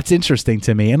 That's interesting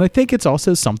to me. And I think it's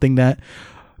also something that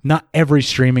not every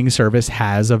streaming service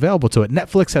has available to it.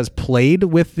 Netflix has played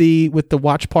with the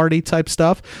watch party type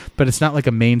stuff, but it's not like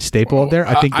a main staple of there.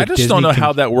 I think I just don't know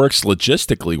how that works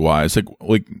logistically wise.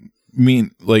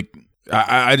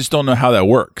 I just don't know how that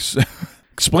works.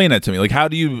 Explain that to me. Like, how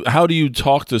do you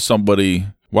talk to somebody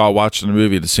while watching a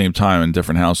movie at the same time in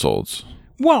different households?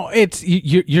 Well, it's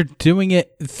you're doing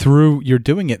it through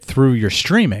your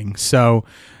streaming. So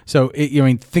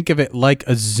think of it like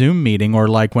a Zoom meeting, or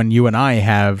like when you and I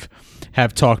have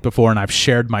talked before and I've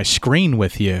shared my screen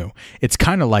with you. It's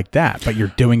kind of like that, but you're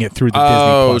doing it through the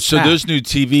Disney Plus app. Those new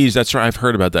TVs, that's right, I've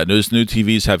heard about that. Those new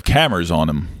TVs have cameras on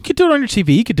them. You could do it on your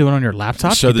TV, you could do it on your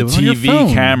laptop, so the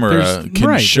TV camera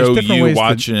can show you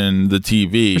watching the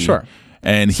TV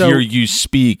and hear you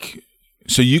speak.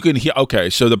 So you can hear,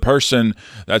 so the person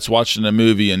that's watching the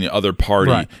movie and the other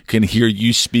party can hear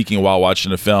you speaking while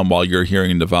watching the film while you're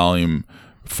hearing the volume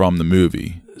from the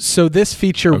movie. So this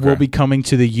feature will be coming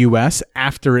to the U.S.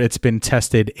 after it's been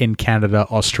tested in Canada,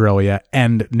 Australia,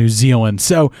 and New Zealand.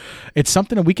 So it's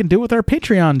something that we can do with our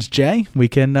Patreons, Jay. We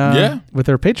can, with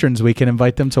our patrons, we can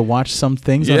invite them to watch some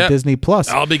things on Disney Plus.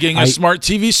 I'll be getting a smart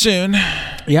TV soon.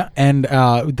 Yeah, and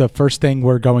the first thing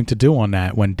we're going to do on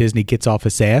that, when Disney gets off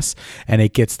its ass and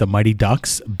it gets the Mighty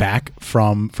Ducks back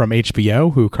from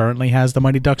HBO, who currently has the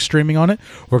Mighty Ducks streaming on it,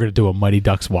 we're going to do a Mighty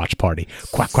Ducks watch party.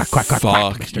 Quack, quack, quack, quack,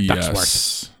 quack, Mr.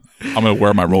 Ducksworth. I'm going to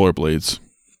wear my rollerblades.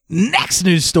 Next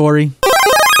news story.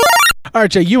 All right,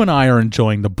 Jay, you and I are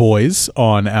enjoying The Boys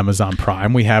on Amazon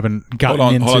Prime. We haven't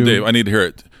gotten into... Hold on, Dave. I need to hear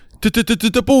it.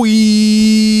 The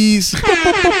Boys.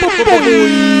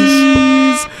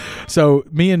 So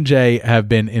me and Jay have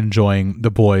been enjoying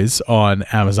The Boys on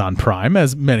Amazon Prime,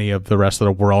 as many of the rest of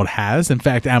the world has. In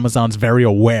fact, Amazon's very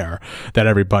aware that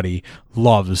everybody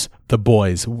loves The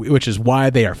Boys, which is why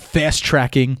they are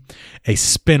fast-tracking a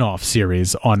spin-off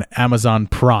series on Amazon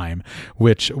Prime,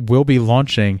 which will be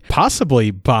launching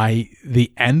possibly by the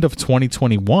end of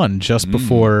 2021, just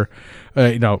before,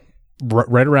 right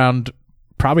around...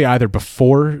 probably either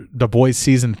before The Boys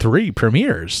Season 3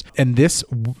 premieres. And this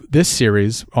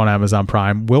series on Amazon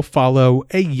Prime will follow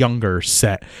a younger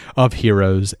set of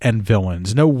heroes and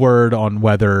villains. No word on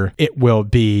whether it will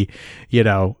be,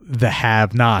 the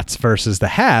have-nots versus the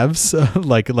haves,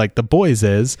 like The Boys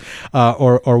is,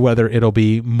 or whether it'll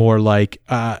be more like...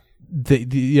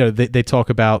 They talk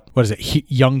about, what is it,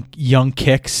 young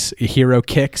kicks, hero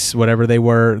kicks, whatever they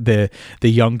were, the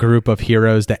young group of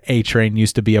heroes that A-Train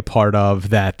used to be a part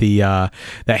of, that that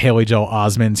Haley Joel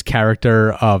Osment's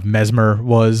character of Mesmer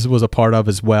was a part of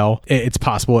as well. It's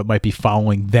possible it might be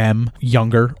following them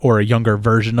younger, or a younger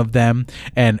version of them,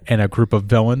 and a group of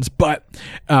villains, but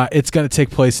it's going to take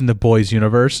place in the Boys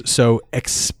universe, so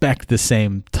expect the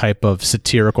same type of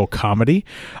satirical comedy.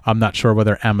 I'm not sure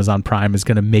whether Amazon Prime is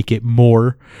going to make it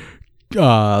more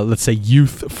let's say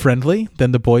youth friendly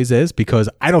than The Boys is, because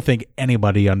I don't think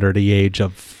anybody under the age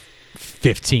of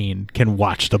 15 can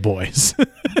watch The Boys.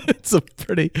 It's a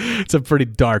pretty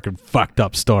dark and fucked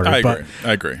up story. I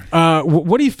agree.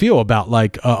 What do you feel about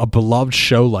like a beloved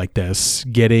show like this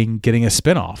getting a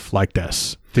spinoff like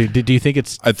this? Do you think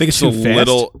it's? I think it's too a fast?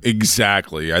 little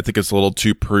exactly. I think it's a little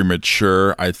too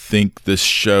premature. I think this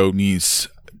show needs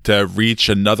to reach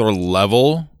another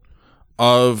level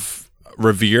of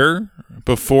revere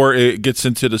before it gets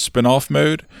into the spinoff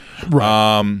mode.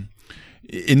 Right.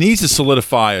 It needs to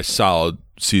solidify a solid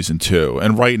season 2,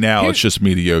 and right now it's just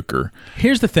mediocre.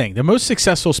 Here's the thing. The most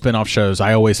successful spin-off shows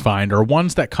I always find are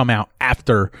ones that come out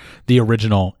after the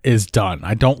original is done.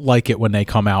 I don't like it when they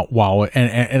come out while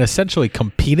and essentially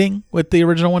competing with the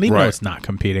original one, even though it's not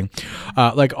competing.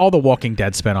 Like all the Walking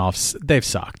Dead spin-offs, they've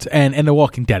sucked. And The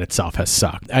Walking Dead itself has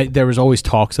sucked. There was always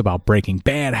talks about Breaking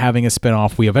Bad having a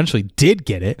spin-off. We eventually did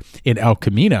get it in El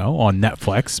Camino on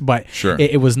Netflix, but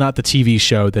it was not the TV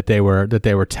show that they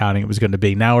were touting it was going to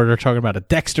be. Now they're talking about a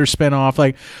Dexter spinoff.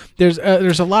 Like there's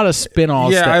a lot of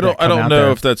spinoffs. Yeah, that I don't know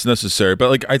there. if that's necessary, but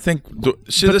like I think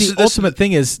The ultimate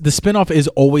thing is the spinoff is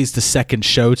always the second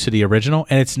show to the original,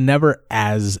 and it's never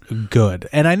as good.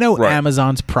 And I know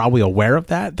Amazon's probably aware of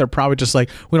that. They're probably just like,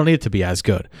 we don't need it to be as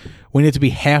good. We need it to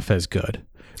be half as good.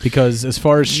 Because as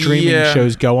far as streaming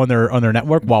shows go on their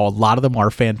network, while a lot of them are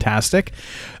fantastic,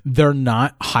 they're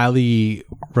not highly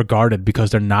regarded because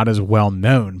they're not as well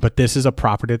known. But this is a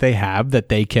property they have that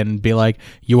they can be like,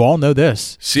 you all know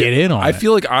this. Get in on it. I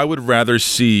feel like I would rather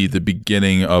see the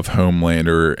beginning of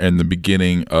Homelander and the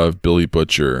beginning of Billy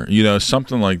Butcher. You know,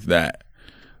 something like that.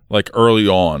 Like early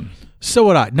on. So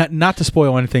would I. Not to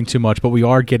spoil anything too much, but we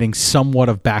are getting somewhat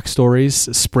of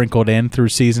backstories sprinkled in through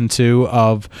season 2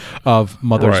 of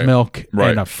Mother's Milk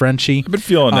and of Frenchie. I've been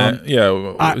feeling that.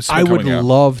 Yeah, I would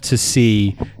love to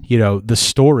see the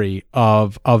story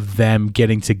of them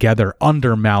getting together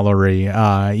under Mallory.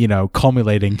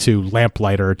 Culminating to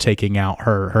Lamplighter taking out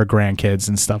her grandkids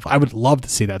and stuff. I would love to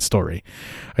see that story.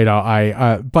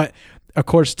 But of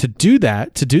course, to do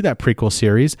that prequel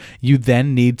series, you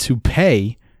then need to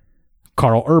pay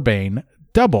Carl Urban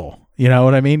double. You know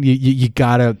what I mean? You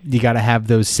gotta have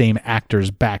those same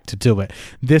actors back to do it.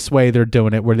 This way they're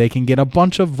doing it where they can get a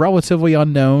bunch of relatively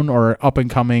unknown or up and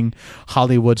coming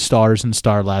Hollywood stars and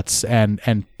starlets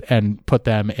and put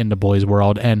them in the Boys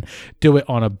world and do it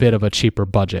on a bit of a cheaper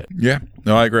budget. Yeah.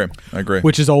 No, I agree.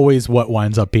 Which is always what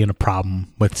winds up being a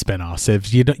problem with spinoffs.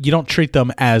 If you don't treat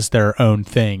them as their own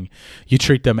thing, you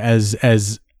treat them as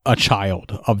a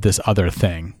child of this other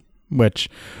thing, which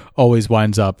always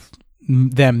winds up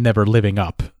them never living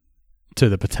up to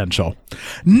the potential.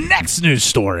 Next news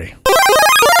story.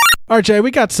 All right, Jay,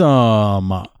 we got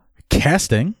some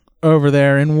casting over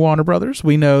there in Warner Brothers.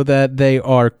 We know that they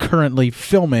are currently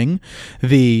filming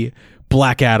the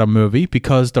Black Adam movie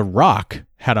because The Rock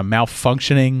had a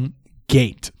malfunctioning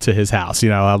gate to his house.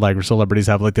 Like celebrities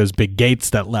have like those big gates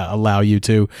that allow you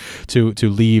to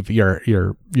leave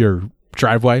your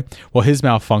driveway. Well, his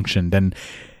malfunctioned, and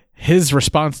his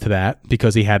response to that,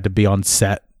 because he had to be on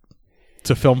set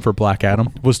to film for Black Adam,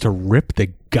 was to rip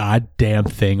the goddamn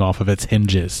thing off of its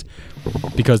hinges,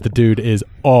 because the dude is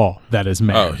all that is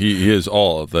man. Oh, he is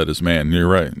all that is man. You're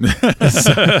right.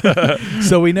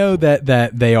 So we know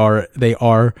that they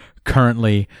are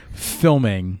currently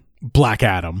filming Black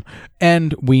Adam,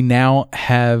 and we now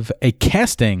have a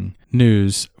casting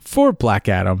news for Black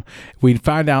Adam. We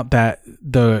find out that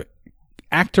the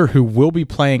actor who will be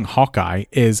playing Hawkeye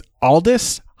is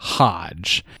Aldous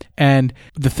Hodge. And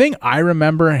the thing I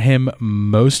remember him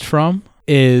most from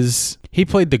is he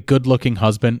played the good-looking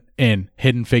husband in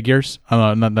Hidden Figures.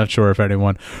 I'm not sure if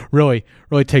anyone really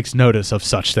takes notice of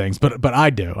such things, but I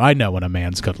do. I know when a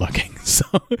man's good-looking.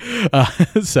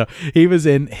 So he was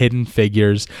in Hidden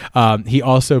Figures. He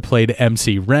also played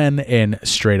MC Ren in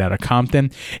Straight Outta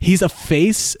Compton. He's a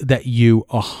face that you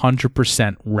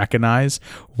 100% recognize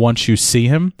once you see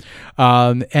him.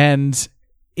 And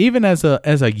even as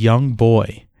a young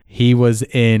boy, he was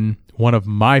in one of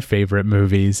my favorite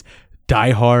movies,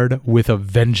 Die Hard with a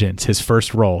Vengeance. His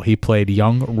first role, he played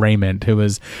young Raymond, who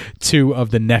was one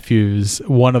of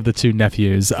the two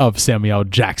nephews of Samuel L.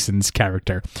 Jackson's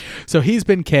character. So he's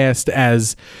been cast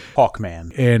as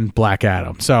Hawkman in Black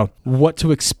Adam. So what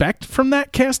to expect from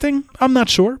that casting, I'm not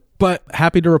sure, but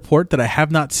happy to report that I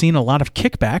have not seen a lot of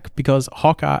kickback, because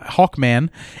Hawkman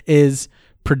is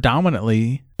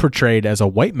predominantly portrayed as a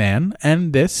white man,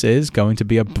 and this is going to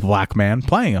be a black man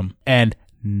playing him. And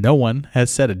no one has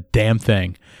said a damn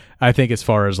thing. I think as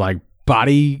far as like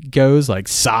body goes, like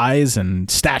size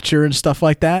and stature and stuff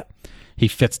like that, he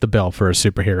fits the bill for a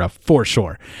superhero for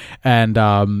sure. And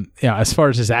as far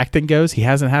as his acting goes, he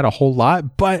hasn't had a whole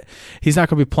lot, but he's not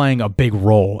going to be playing a big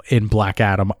role in Black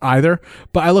Adam either.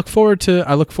 But I look forward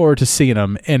to seeing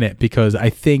him in it, because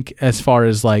I think as far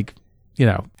as like,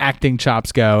 acting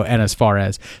chops go, and as far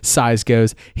as size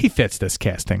goes, he fits this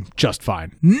casting just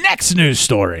fine. Next news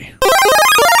story.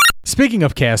 Speaking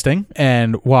of casting,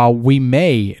 and while we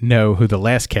may know who the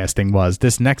last casting was,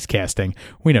 this next casting,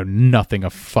 we know nothing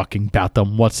of fucking about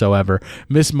them whatsoever.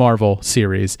 Ms. Marvel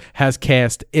series has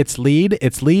cast its lead.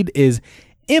 Its lead is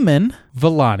Iman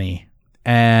Vellani,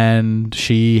 and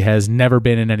she has never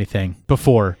been in anything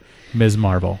before Ms.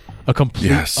 Marvel. A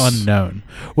complete unknown.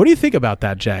 What do you think about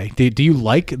that, Jay? Do you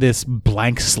like this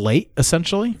blank slate,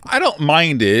 essentially? I don't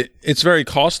mind it. It's very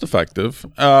cost effective.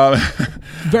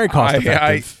 Very cost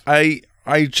effective. I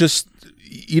just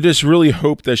really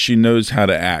hope that she knows how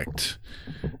to act.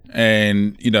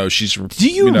 And, she's... Do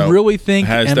you really think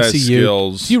has MCU... that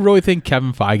skills. Do you really think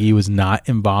Kevin Feige was not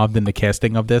involved in the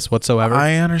casting of this whatsoever?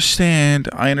 I understand.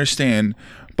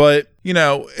 But,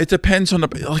 it depends on you're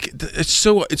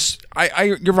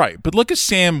right. But look at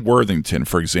Sam Worthington,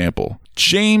 for example.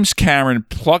 James Cameron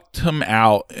plucked him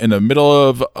out in the middle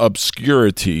of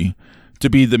obscurity to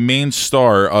be the main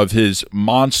star of his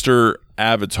monster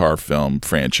Avatar film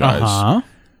franchise.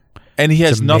 And he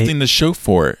has nothing to show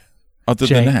for it other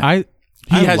than that.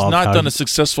 He has not done a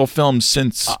successful film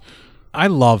since. I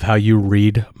love how you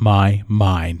read my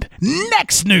mind.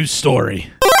 Next news story.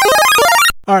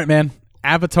 All right, man.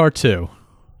 Avatar 2.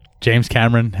 James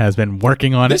Cameron has been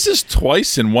working on This is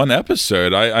twice in one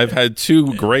episode. I've had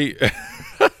two great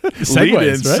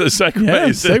segues, right?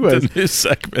 Segues. New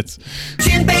segments.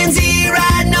 Chimpanzee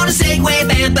riding on a Segway.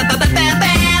 Bam, bam, bam, bam,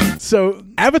 bam. So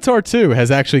Avatar 2 has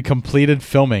actually completed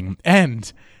filming,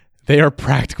 and they are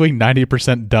practically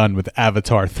 90% done with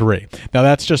Avatar 3. Now,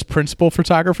 that's just principal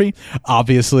photography.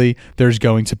 Obviously, there's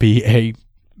going to be a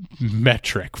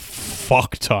metric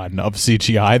fuck ton of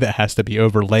CGI that has to be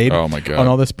overlaid on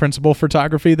all this principal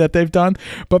photography that they've done.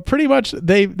 But pretty much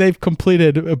they've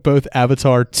completed both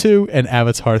Avatar 2 and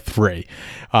Avatar 3.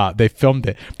 They filmed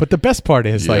it. But the best part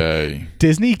is like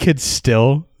Disney could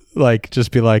still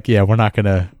just be like, yeah, we're not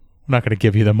gonna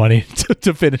give you the money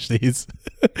to finish these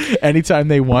anytime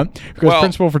they want, because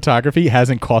principal photography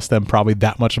hasn't cost them probably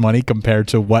that much money compared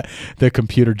to what the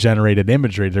computer generated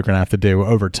imagery they're going to have to do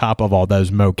over top of all those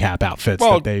mocap outfits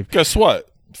that they've. Guess what?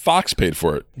 Fox paid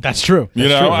for it. That's true. They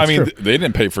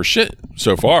didn't pay for shit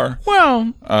so far.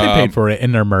 Well, they paid for it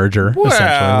in their merger essentially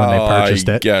when they purchased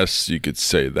it. I guess you could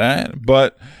say that,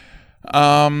 but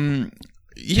I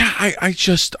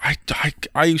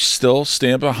still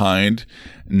stand behind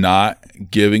not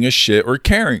giving a shit or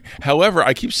caring. However,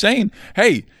 I keep saying,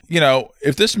 hey,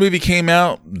 if this movie came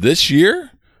out this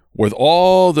year with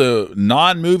all the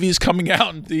non-movies coming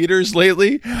out in theaters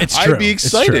lately, I'd be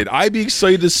excited. I'd be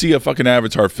excited to see a fucking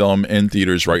Avatar film in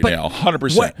theaters now,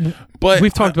 100%. But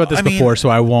we've talked about this before, so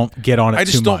I won't get on it too much.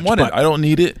 I just don't want it. I don't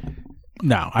need it.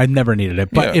 No, I never needed it.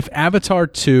 But if Avatar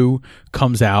 2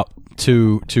 comes out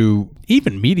to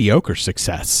even mediocre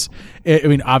success, I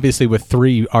mean, obviously with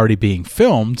 3 already being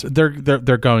filmed, they're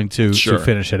going to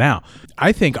finish it out.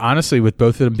 I think honestly, with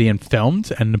both of them being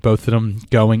filmed and both of them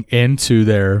going into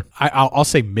their, I'll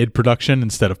say mid-production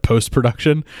instead of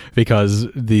post-production, because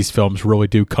these films really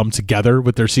do come together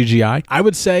with their CGI. I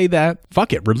would say that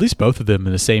fuck it, release both of them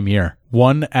in the same year.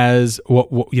 One as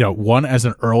one as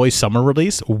an early summer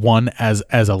release, one as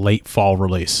a late fall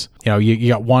release. You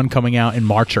got one coming out in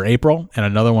March or April, and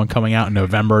another one coming out in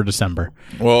November or December.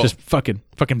 Well, just fucking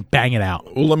bang it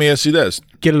out. Well, let me ask you this: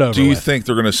 get it over. Do you think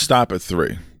they're going to stop at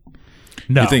 3?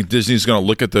 No. You think Disney's going to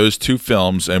look at those 2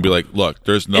 films and be like, "Look,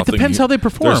 there's nothing." It depends how they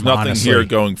perform. There's nothing honestly here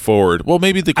going forward. Well,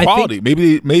 maybe the quality.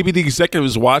 Maybe the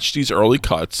executives watch these early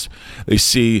cuts. They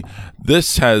see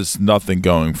this has nothing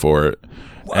going for it.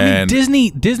 I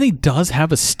mean, Disney does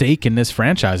have a stake in this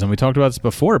franchise, and we talked about this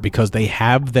before, because they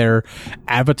have their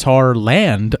Avatar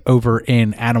land over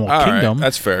in Animal Kingdom. Right,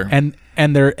 that's fair. And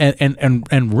they're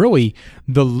and really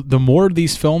the more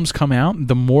these films come out,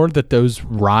 the more that those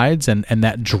rides and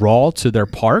that draw to their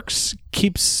parks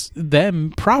keeps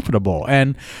them profitable.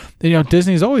 And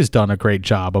Disney's always done a great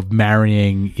job of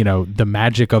marrying the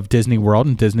magic of Disney World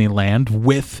and Disneyland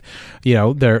with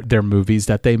their movies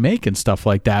that they make and stuff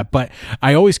like that. But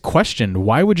I always questioned,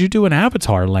 why would you do an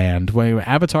Avatar land when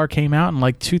Avatar came out in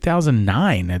like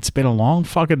 2009? It's been a long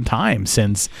fucking time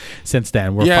since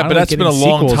then. But that's been a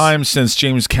long time since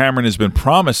James Cameron has been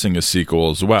promising a sequel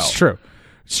as well. It's true.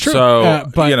 It's true. So,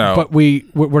 but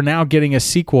we're now getting a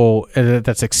sequel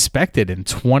that's expected in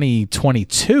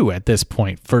 2022 at this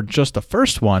point for just the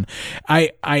first one.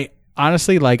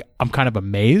 honestly, like, I'm kind of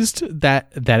amazed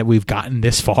that we've gotten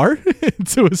this far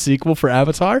into a sequel for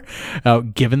Avatar,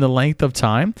 given the length of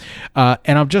time.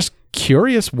 And I'm just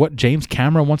curious what James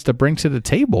Cameron wants to bring to the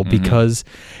table, because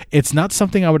it's not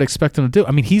something I would expect him to do.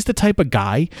 I mean, he's the type of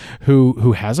guy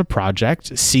who has a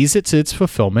project, sees it to its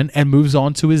fulfillment, and moves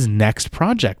on to his next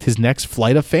project, his next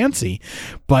flight of fancy.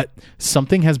 But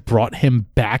something has brought him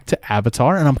back to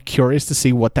Avatar, and I'm curious to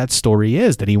see what that story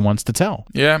is that he wants to tell.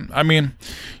 Yeah, I mean,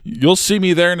 you'll see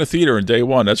me there in the theater in day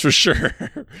one, that's for sure.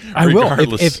 I will,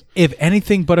 if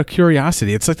anything but a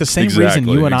curiosity. It's like the same reason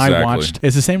you and I watched.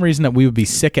 It's the same reason that we would be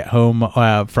sick at home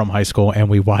from high school and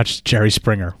we watched Jerry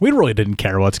Springer. We really didn't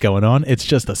care what's going on. It's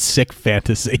just a sick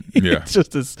fantasy. Yeah. It's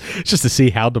just to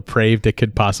see how depraved it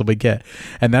could possibly get,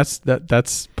 and that's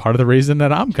part of the reason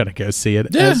that I'm going to go see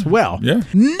it as well. Yeah.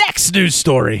 Next news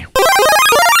story.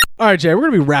 All right, Jay, we're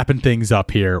going to be wrapping things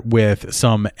up here with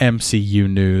some MCU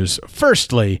news.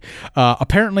 Firstly,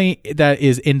 apparently that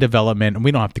is in development, and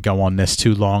we don't have to go on this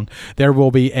too long. There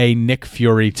will be a Nick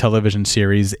Fury television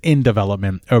series in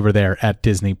development over there at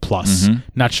Disney+.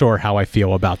 Not sure how I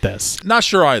feel about this. Not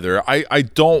sure either. I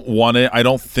don't want it. I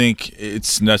don't think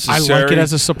it's necessary. I like it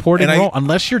as a supporting role,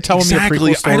 unless you're telling me a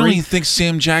prequel story. I don't even think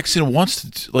Sam Jackson wants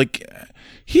to, like...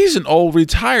 He's an old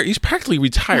retired. He's practically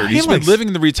retired. He's been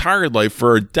living the retired life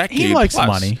for a decade. He likes plus.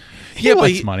 Money. He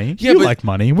likes money. You like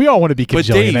money. We all want to be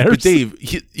cajillionaires. But Dave,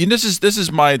 this is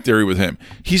my theory with him.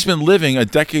 He's been living a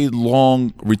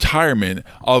decade-long retirement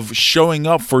of showing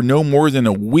up for no more than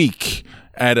a week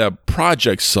at a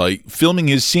project site, filming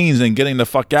his scenes and getting the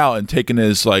fuck out and taking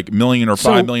his like $1 million or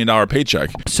 $5 million paycheck.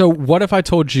 So what if I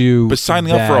told you? But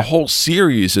signing up for a whole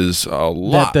series is a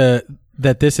lot.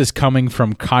 That this is coming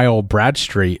from Kyle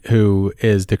Bradstreet, who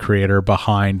is the creator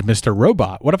behind Mr.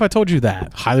 Robot. What if I told you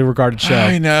that? Highly regarded show.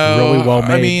 I know. Really well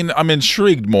made. I mean, I'm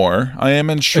intrigued more. I am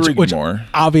intrigued which more.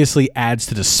 Obviously adds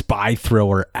to the spy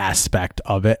thriller aspect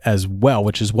of it as well,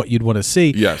 which is what you'd want to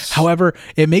see. Yes. However,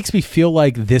 it makes me feel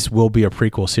like this will be a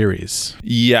prequel series.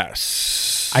 Yes.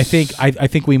 I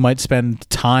think we might spend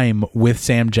time with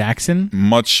Sam Jackson.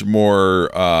 Much more.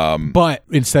 But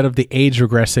instead of the age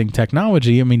regressing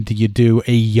technology, I mean, do you do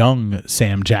a young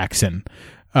Sam Jackson?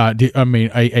 A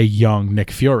young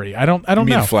Nick Fury. I don't know.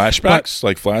 Flashbacks,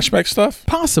 like flashback stuff?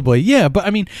 Possibly, yeah. But I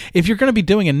mean, if you're going to be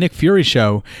doing a Nick Fury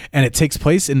show and it takes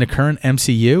place in the current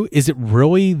MCU, is it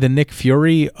really the Nick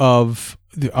Fury of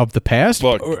the past?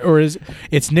 Look, or is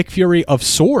it's Nick Fury of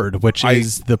S.W.O.R.D., which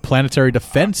is the planetary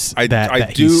defense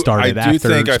that he started after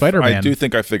Spider-Man? I do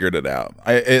think I figured it out.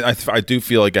 I do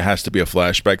feel like it has to be a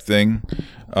flashback thing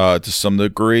to some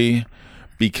degree,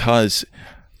 because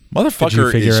motherfucker. Did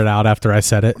you figure it out after I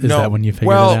said it? Is that when you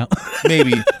figured it out?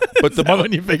 Maybe. But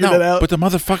when you figured it out? But the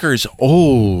motherfucker is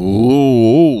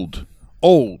old.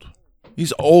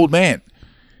 He's an old man.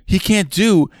 He can't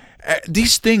do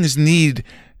these things. Need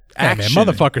action. Man,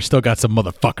 motherfucker still got some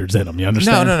motherfuckers in him. You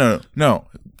understand? No.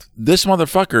 This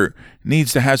motherfucker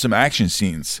needs to have some action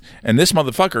scenes, and this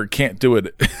motherfucker can't do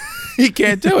it. He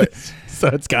can't do it. So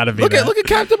it's got to be. Look at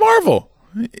Captain Marvel.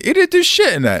 He didn't do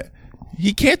shit in that.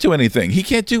 He can't do anything. He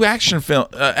can't do action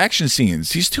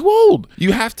scenes. He's too old.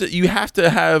 You have to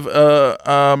have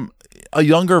a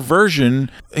younger version,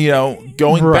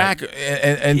 going back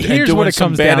and doing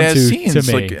some badass scenes.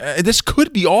 To me. This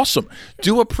could be awesome.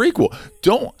 Do a prequel.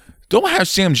 Don't have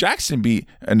Sam Jackson be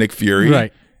a Nick Fury.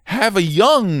 Right. Have a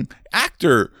young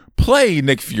actor play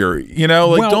Nick Fury.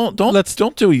 Don't do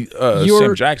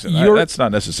Sam Jackson. That's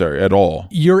not necessary at all.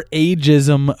 Your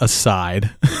ageism aside.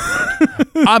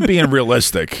 I'm being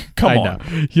realistic. Come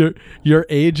on. Your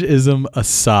ageism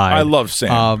aside. I love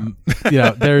Sam.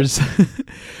 There's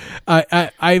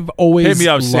I've always hit me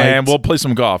up, Sam. We'll play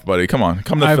some golf, buddy. Come on.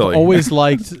 Come to Philly. I've always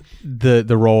liked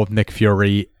the role of Nick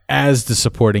Fury as the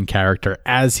supporting character,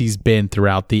 as he's been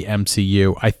throughout the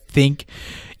MCU. I think,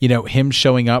 him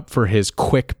showing up for his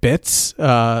quick bits,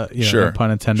 no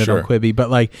pun intended on Quibi, but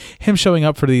like him showing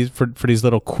up for these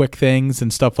little quick things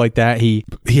and stuff like that. He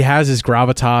has his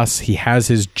gravitas. He has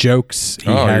his jokes.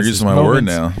 You're using my word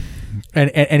now.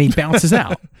 And he bounces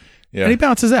out. Yeah. And he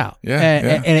bounces out.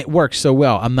 And it works so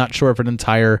well. I'm not sure if an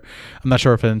entire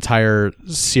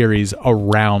series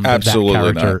around Absolutely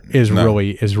that character is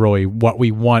really what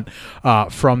we want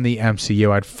from the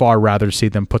MCU. I'd far rather see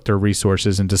them put their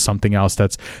resources into something else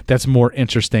that's more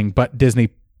interesting. But Disney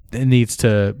needs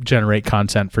to generate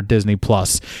content for Disney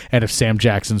Plus, and if Sam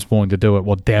Jackson's willing to do it,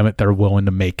 well, damn it, they're willing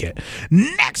to make it.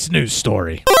 Next news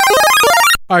story.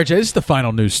 All right, Jay, this is the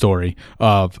final news story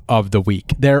of the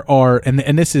week. There are, and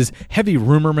this is heavy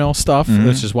rumor mill stuff,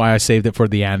 which is why I saved it for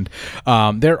the end.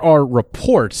 There are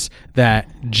reports that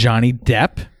Johnny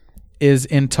Depp is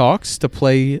in talks to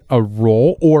play a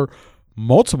role or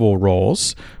multiple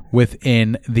roles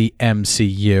within the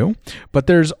MCU. But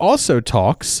there's also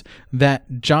talks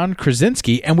that John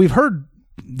Krasinski, and we've heard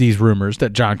these rumors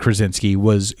that John Krasinski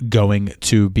was going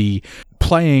to be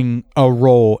playing a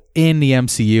role in the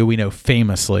MCU. We know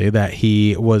famously that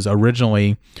he was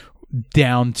originally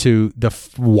down to the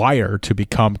wire to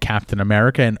become Captain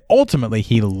America, and ultimately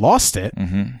he lost it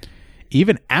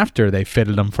even after they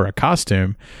fitted him for a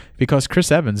costume because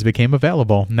Chris Evans became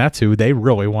available, and that's who they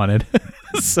really wanted.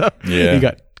 So he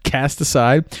got cast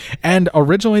aside, and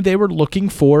originally they were looking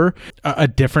for a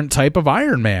different type of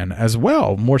Iron Man as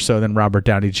well, more so than Robert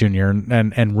Downey Jr.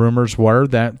 And rumors were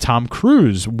that Tom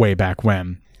Cruise way back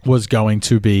when was going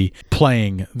to be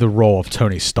playing the role of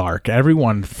Tony Stark.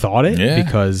 Everyone thought it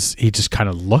because he just kind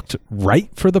of looked right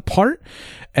for the part.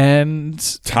 And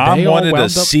Tom wanted a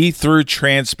see-through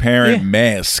transparent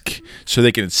mask so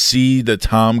they could see the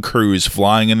Tom Cruise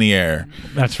flying in the air.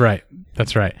 That's right.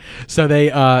 So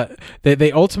they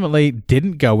ultimately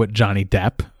didn't go with Johnny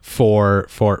Depp for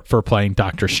playing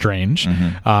Doctor Strange.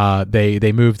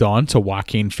 They moved on to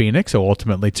Joaquin Phoenix, who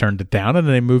ultimately turned it down, and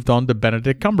then they moved on to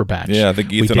Benedict Cumberbatch. Yeah, I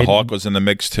think Ethan Hawke was in the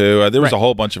mix too. There was a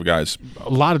whole bunch of guys. A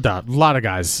lot of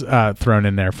guys thrown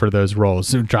in there for those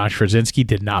roles. John Krasinski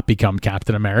did not become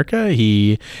Captain America.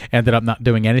 He ended up not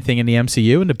doing anything in the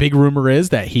MCU, and the big rumor is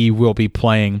that he will be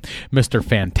playing Mr.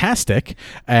 Fantastic,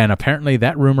 and apparently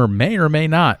that rumor may or may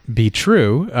not be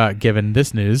true, given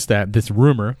this news, that this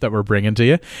rumor that we're bringing to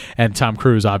you. And Tom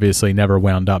Cruise obviously never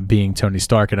wound up being Tony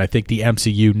Stark, and I think the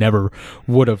MCU never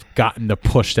would have gotten the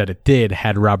push that it did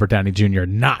had Robert Downey Jr.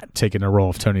 not taken the role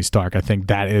of Tony Stark. I think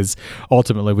that is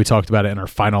ultimately, we talked about it in our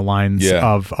final lines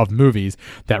of movies,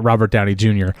 that Robert Downey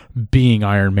Jr. being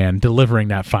Iron Man, delivering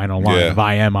that final line of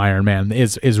I am Iron Man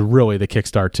is really the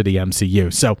kickstart to the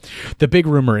MCU. So the big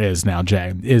rumor is now,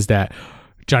 Jay, is that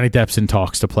Johnny Depp's in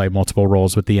talks to play multiple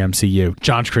roles with the MCU.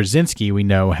 John Krasinski, we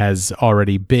know, has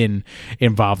already been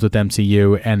involved with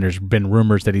MCU, and there's been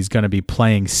rumors that he's going to be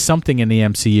playing something in the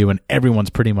MCU, and everyone's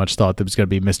pretty much thought that it was going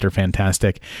to be Mr.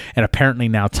 Fantastic. And apparently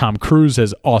now Tom Cruise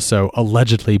has also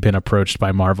allegedly been approached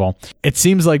by Marvel. It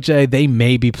seems like, Jay, they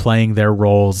may be playing their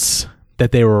roles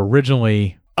that they were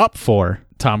originally up for.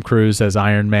 Tom Cruise as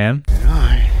Iron Man.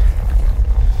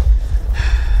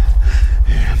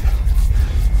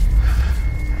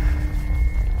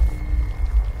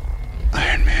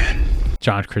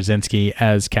 John Krasinski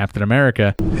as Captain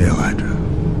America. Hail Hydra.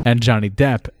 And Johnny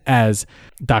Depp as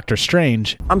Doctor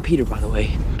Strange. I'm Peter, by the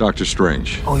way. Doctor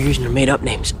Strange. Oh, you're using your made-up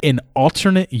names. In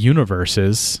alternate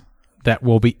universes that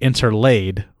will be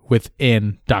interlaid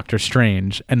within Doctor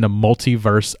Strange and the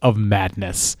multiverse of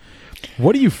madness.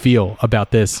 What do you feel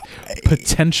about this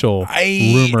potential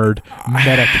rumored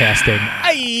meta casting?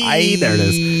 There it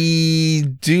is. I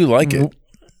do like it.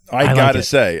 I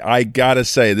gotta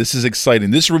say, this is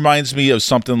exciting. This reminds me of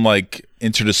something like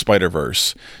Into the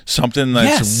Spider-Verse, something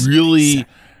that's really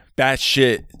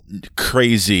batshit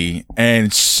crazy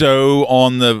and so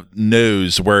on the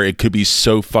nose, where it could be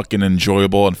so fucking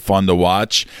enjoyable and fun to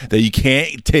watch that you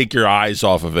can't take your eyes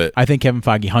off of it. I think Kevin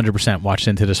Feige 100% watched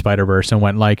Into the Spider-Verse and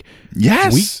went like,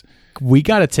 yes. We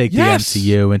got to take the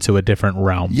MCU into a different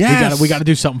realm. Yes. We got to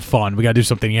do something fun. We got to do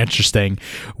something interesting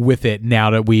with it.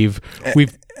 Now that we've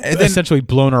essentially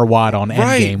blown our wad on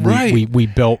Endgame. We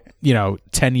built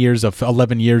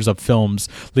 11 years of films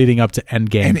leading up to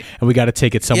Endgame, and we got to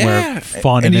take it somewhere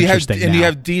fun and interesting. And you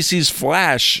have DC's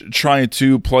Flash trying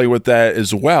to play with that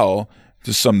as well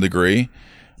to some degree.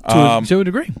 To a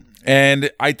degree.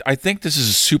 And I think this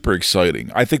is super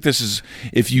exciting. I think this is,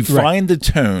 if you find the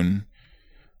tone.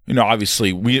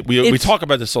 Obviously, we talk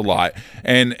about this a lot,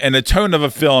 and the tone of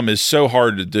a film is so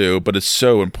hard to do, but it's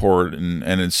so important,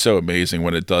 and it's so amazing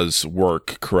when it does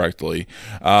work correctly.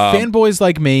 Fanboys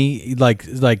like me,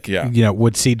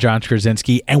 would see John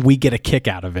Krasinski, and we get a kick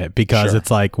out of it because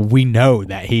it's like we know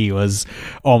that he was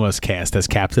almost cast as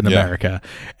Captain America,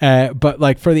 but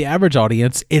like for the average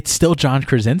audience, it's still John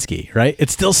Krasinski, right?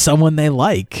 It's still someone they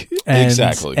like,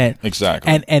 exactly,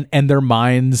 and their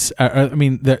minds. There's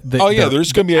going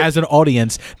to be. As an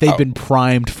audience, they've been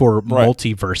primed for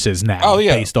multiverses now,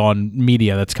 based on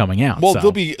media that's coming out. Well,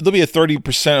 there'll be a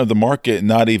 30% of the market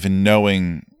not even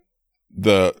knowing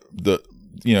the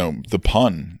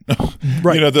pun,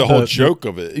 right? The whole joke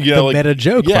of it, the meta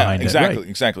joke behind it.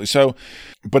 Exactly. So,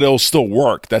 but it'll still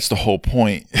work. That's the whole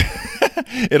point.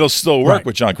 It'll still work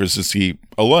with John Krasinski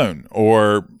alone,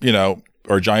 or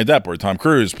Johnny Depp or Tom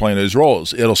Cruise playing those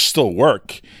roles. It'll still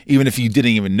work, even if you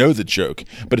didn't even know the joke.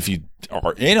 But if you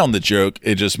are in on the joke,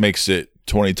 it just makes it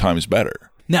 20 times better.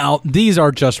 Now, these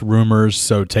are just rumors,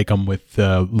 so take them with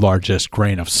the largest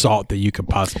grain of salt that you could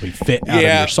possibly fit out of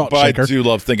your salt shaker. I do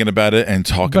love thinking about it and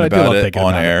talking about it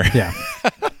on air. Yeah.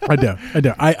 I do.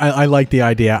 I like the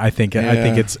idea. I think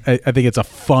it's a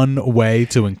fun way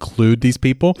to include these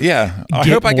people. Yeah. I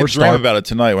hope I can dream about it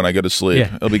tonight when I go to sleep.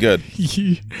 Yeah. It'll be good.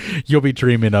 You'll be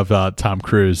dreaming of Tom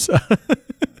Cruise.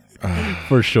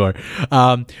 For sure.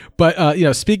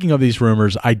 But speaking of these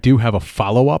rumors, I do have a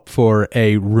follow-up for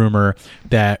a rumor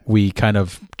that we kind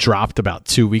of dropped about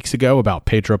 2 weeks ago about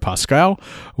Pedro Pascal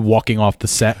walking off the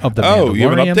set of The Mandalorian. Oh, you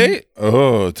have an update?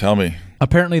 Oh, tell me.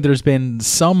 Apparently there's been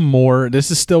some more. This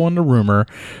is still in the rumor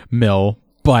mill,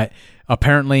 but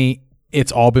apparently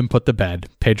it's all been put to bed.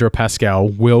 Pedro Pascal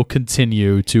will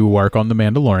continue to work on The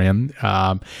Mandalorian.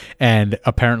 And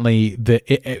apparently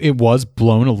it was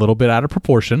blown a little bit out of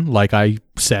proportion. Like I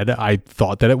said, I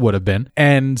thought that it would have been.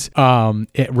 And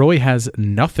it really has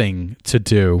nothing to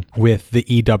do with the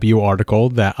EW article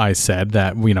that I said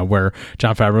that, where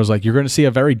Jon Favreau was like, you're going to see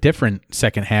a very different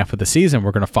second half of the season.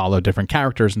 We're going to follow different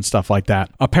characters and stuff like that.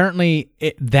 Apparently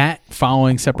that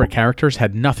following separate characters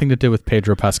had nothing to do with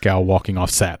Pedro Pascal walking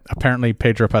off set. Apparently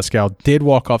Pedro Pascal did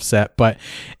walk off set, but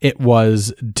it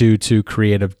was due to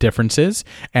creative differences,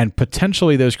 and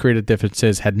potentially those creative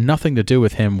differences had nothing to do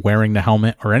with him wearing the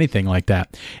helmet or anything like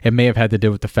that. It may have had to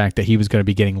do with the fact that he was going to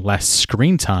be getting less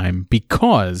screen time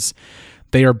because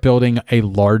they are building a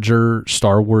larger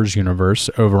Star Wars universe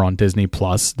over on Disney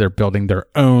Plus. They're building their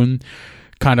own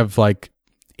kind of like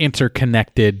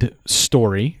interconnected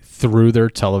story through their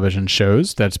television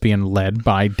shows that's being led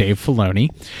by Dave Filoni,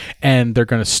 and they're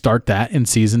going to start that in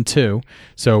season 2.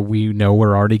 So we know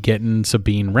we're already getting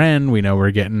Sabine Wren, we know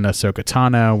we're getting Ahsoka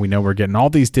Tano, we know we're getting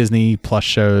all these Disney Plus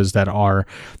shows that are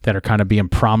kind of being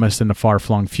promised in the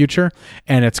far-flung future,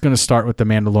 and it's going to start with The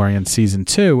Mandalorian season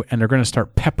 2, and they're going to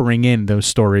start peppering in those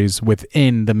stories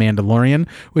within The Mandalorian,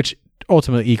 which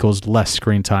ultimately equals less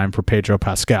screen time for Pedro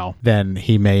Pascal than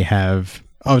he may have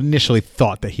initially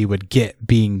thought that he would get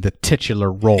being the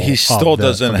titular role. He still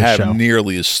doesn't have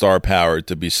nearly as star power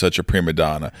to be such a prima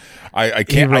donna. I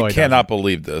cannot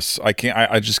believe this.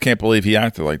 I just can't believe he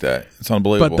acted like that. It's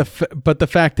unbelievable. But the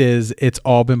fact is, it's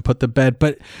all been put to bed.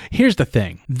 But here's the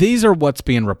thing: these are what's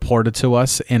being reported to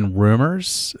us in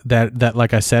rumors that,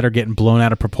 like I said, are getting blown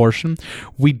out of proportion.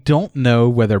 We don't know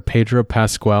whether Pedro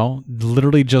Pascal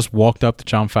literally just walked up to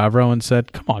Jon Favreau and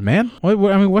said, "Come on, man.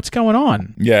 What's going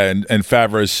on?" Yeah, and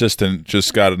Favreau's assistant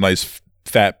just got a nice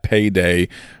fat payday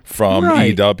from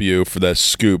EW for that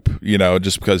scoop,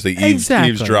 just because they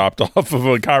eavesdropped off of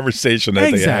a conversation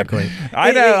that they had.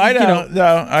 I know.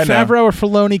 Favreau or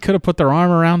Filoni could have put their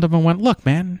arm around him and went, "Look,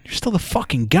 man, you're still the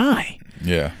fucking guy."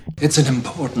 Yeah. It's an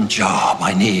important job.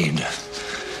 I need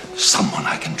someone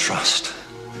I can trust.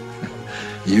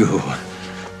 You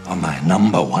are my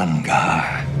number one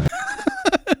guy.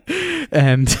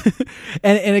 And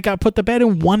it got put to bed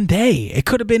in one day. It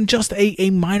could have been just a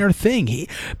minor thing.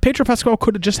 Pedro Pascal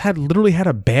could have just literally had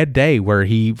a bad day where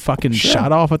he fucking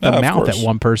shot off at the mouth at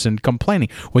one person complaining.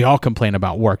 We all complain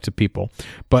about work to people,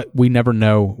 but we never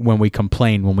know when we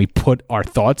complain, when we put our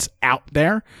thoughts out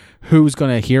there, who's going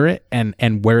to hear it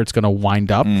and where it's going to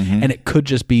wind up. Mm-hmm. And it could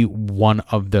just be one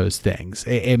of those things.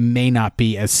 It may not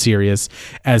be as serious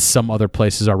as some other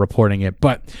places are reporting it.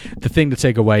 But the thing to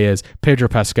take away is Pedro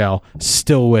Pascal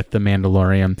still with The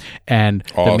Mandalorian, and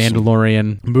awesome. The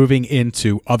Mandalorian moving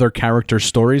into other character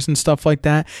stories and stuff like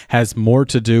that has more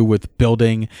to do with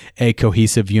building a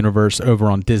cohesive universe over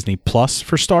on Disney Plus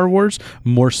for Star Wars,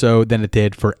 more so than it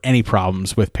did for any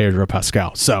problems with Pedro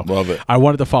Pascal. So love it. I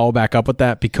wanted to follow back up with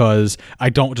that because I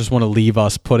don't just want to leave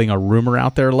us putting a rumor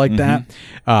out there like that.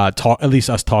 At least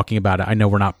us talking about it. I know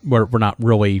we're not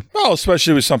really. Well,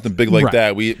 especially with something big like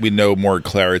that, we know more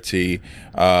clarity.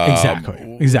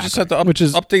 Exactly. Just have to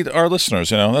update our listeners.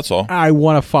 That's all. I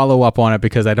want to follow up on it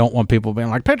because I don't want people being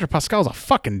like, Pedro Pascal's a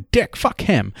fucking dick. Fuck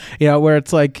him. Where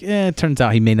it's like, it turns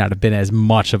out he may not have been as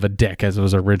much of a dick as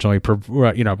was originally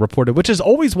reported, which is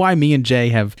always why me and Jay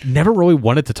have never really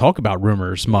wanted to talk about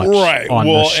rumors much on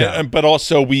the show. But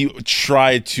also we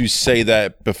try to say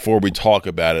that before we talk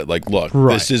about it. Like, look,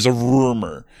 this is a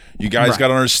rumor. You guys got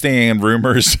to understand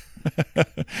rumors.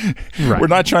 We're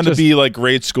not trying to be like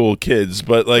grade school kids,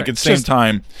 but at the same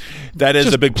time, that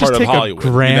is a big part of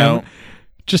Hollywood.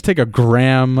 Just take a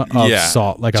gram of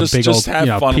salt, like a big old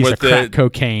piece of crack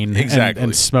cocaine,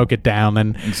 and smoke it down,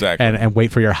 and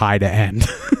wait for your high to end.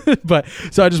 But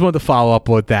so I just wanted to follow up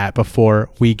with that before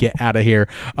we get out of here.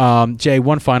 Jay,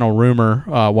 one final rumor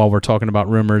while we're talking about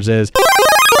rumors is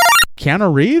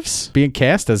Keanu Reeves being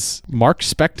cast as Mark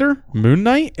Spector, Moon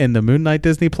Knight, in the Moon Knight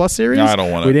Disney Plus series. No, I don't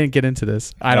want to. We didn't get into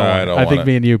this. I think want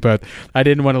me and you both. I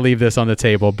didn't want to leave this on the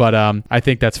table, but I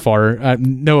think that's far.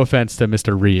 No offense to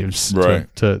Mr. Reeves, right?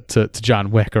 To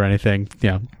John Wick or anything.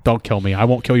 Don't kill me. I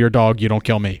won't kill your dog. You don't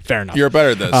kill me. Fair enough. You're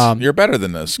better than this. You're better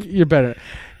than this. You're better.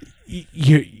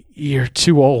 You're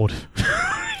too old.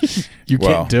 You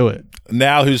can't do it.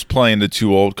 Now who's playing the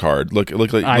too old card?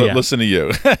 Listen to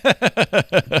you.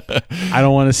 I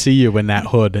don't want to see you in that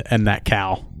hood and that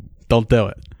cowl. Don't do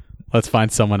it. Let's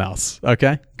find someone else.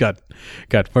 Okay? Good.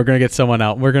 We're gonna get someone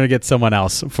else. We're gonna get someone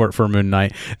else for Moon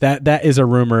Knight. That is a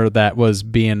rumor that was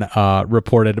being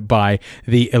reported by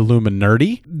the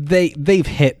Illuminati. They've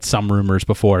hit some rumors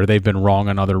before. They've been wrong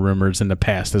on other rumors in the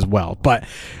past as well. But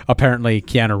apparently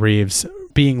Keanu Reeves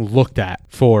being looked at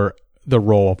for the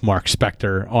role of Mark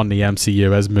Spector on the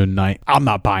MCU as Moon Knight. I'm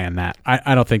not buying that.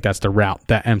 I don't think that's the route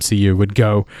that MCU would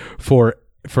go for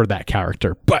that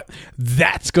character. But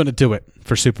that's going to do it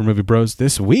for Super Movie Bros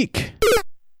this week.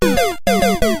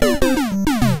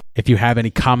 If you have any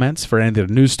comments for any of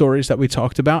the news stories that we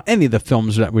talked about, any of the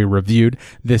films that we reviewed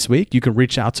this week, you can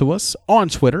reach out to us on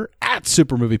Twitter at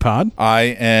SuperMoviePod. I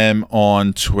am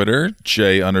on Twitter,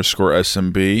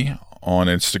 J_SMB, on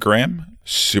Instagram,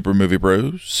 Super Movie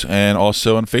Bros, and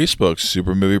also on Facebook,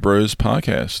 Super Movie Bros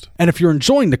Podcast. And if you're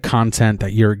enjoying the content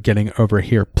that you're getting over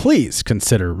here, please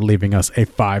consider leaving us a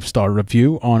 5-star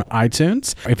review on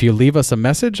iTunes. If you leave us a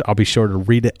message, I'll be sure to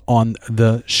read it on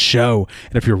the show.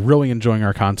 And if you're really enjoying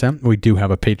our content, we do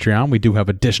have a Patreon. We do have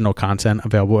additional content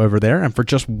available over there. And for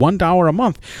just $1 a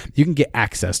month, you can get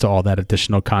access to all that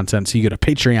additional content. So you go to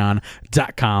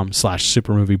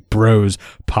patreon.com/supermoviebros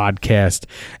podcast.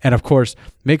 And of course,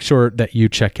 make sure that you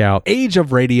check out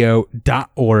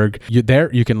ageofradio.org.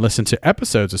 There you can listen to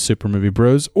episodes of Super Movie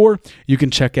Bros, or you can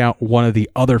check out one of the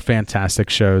other fantastic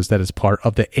shows that is part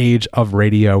of the Age of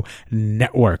Radio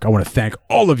network. I want to thank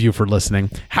all of you for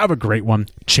listening. Have a great one.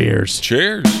 Cheers.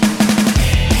 Cheers.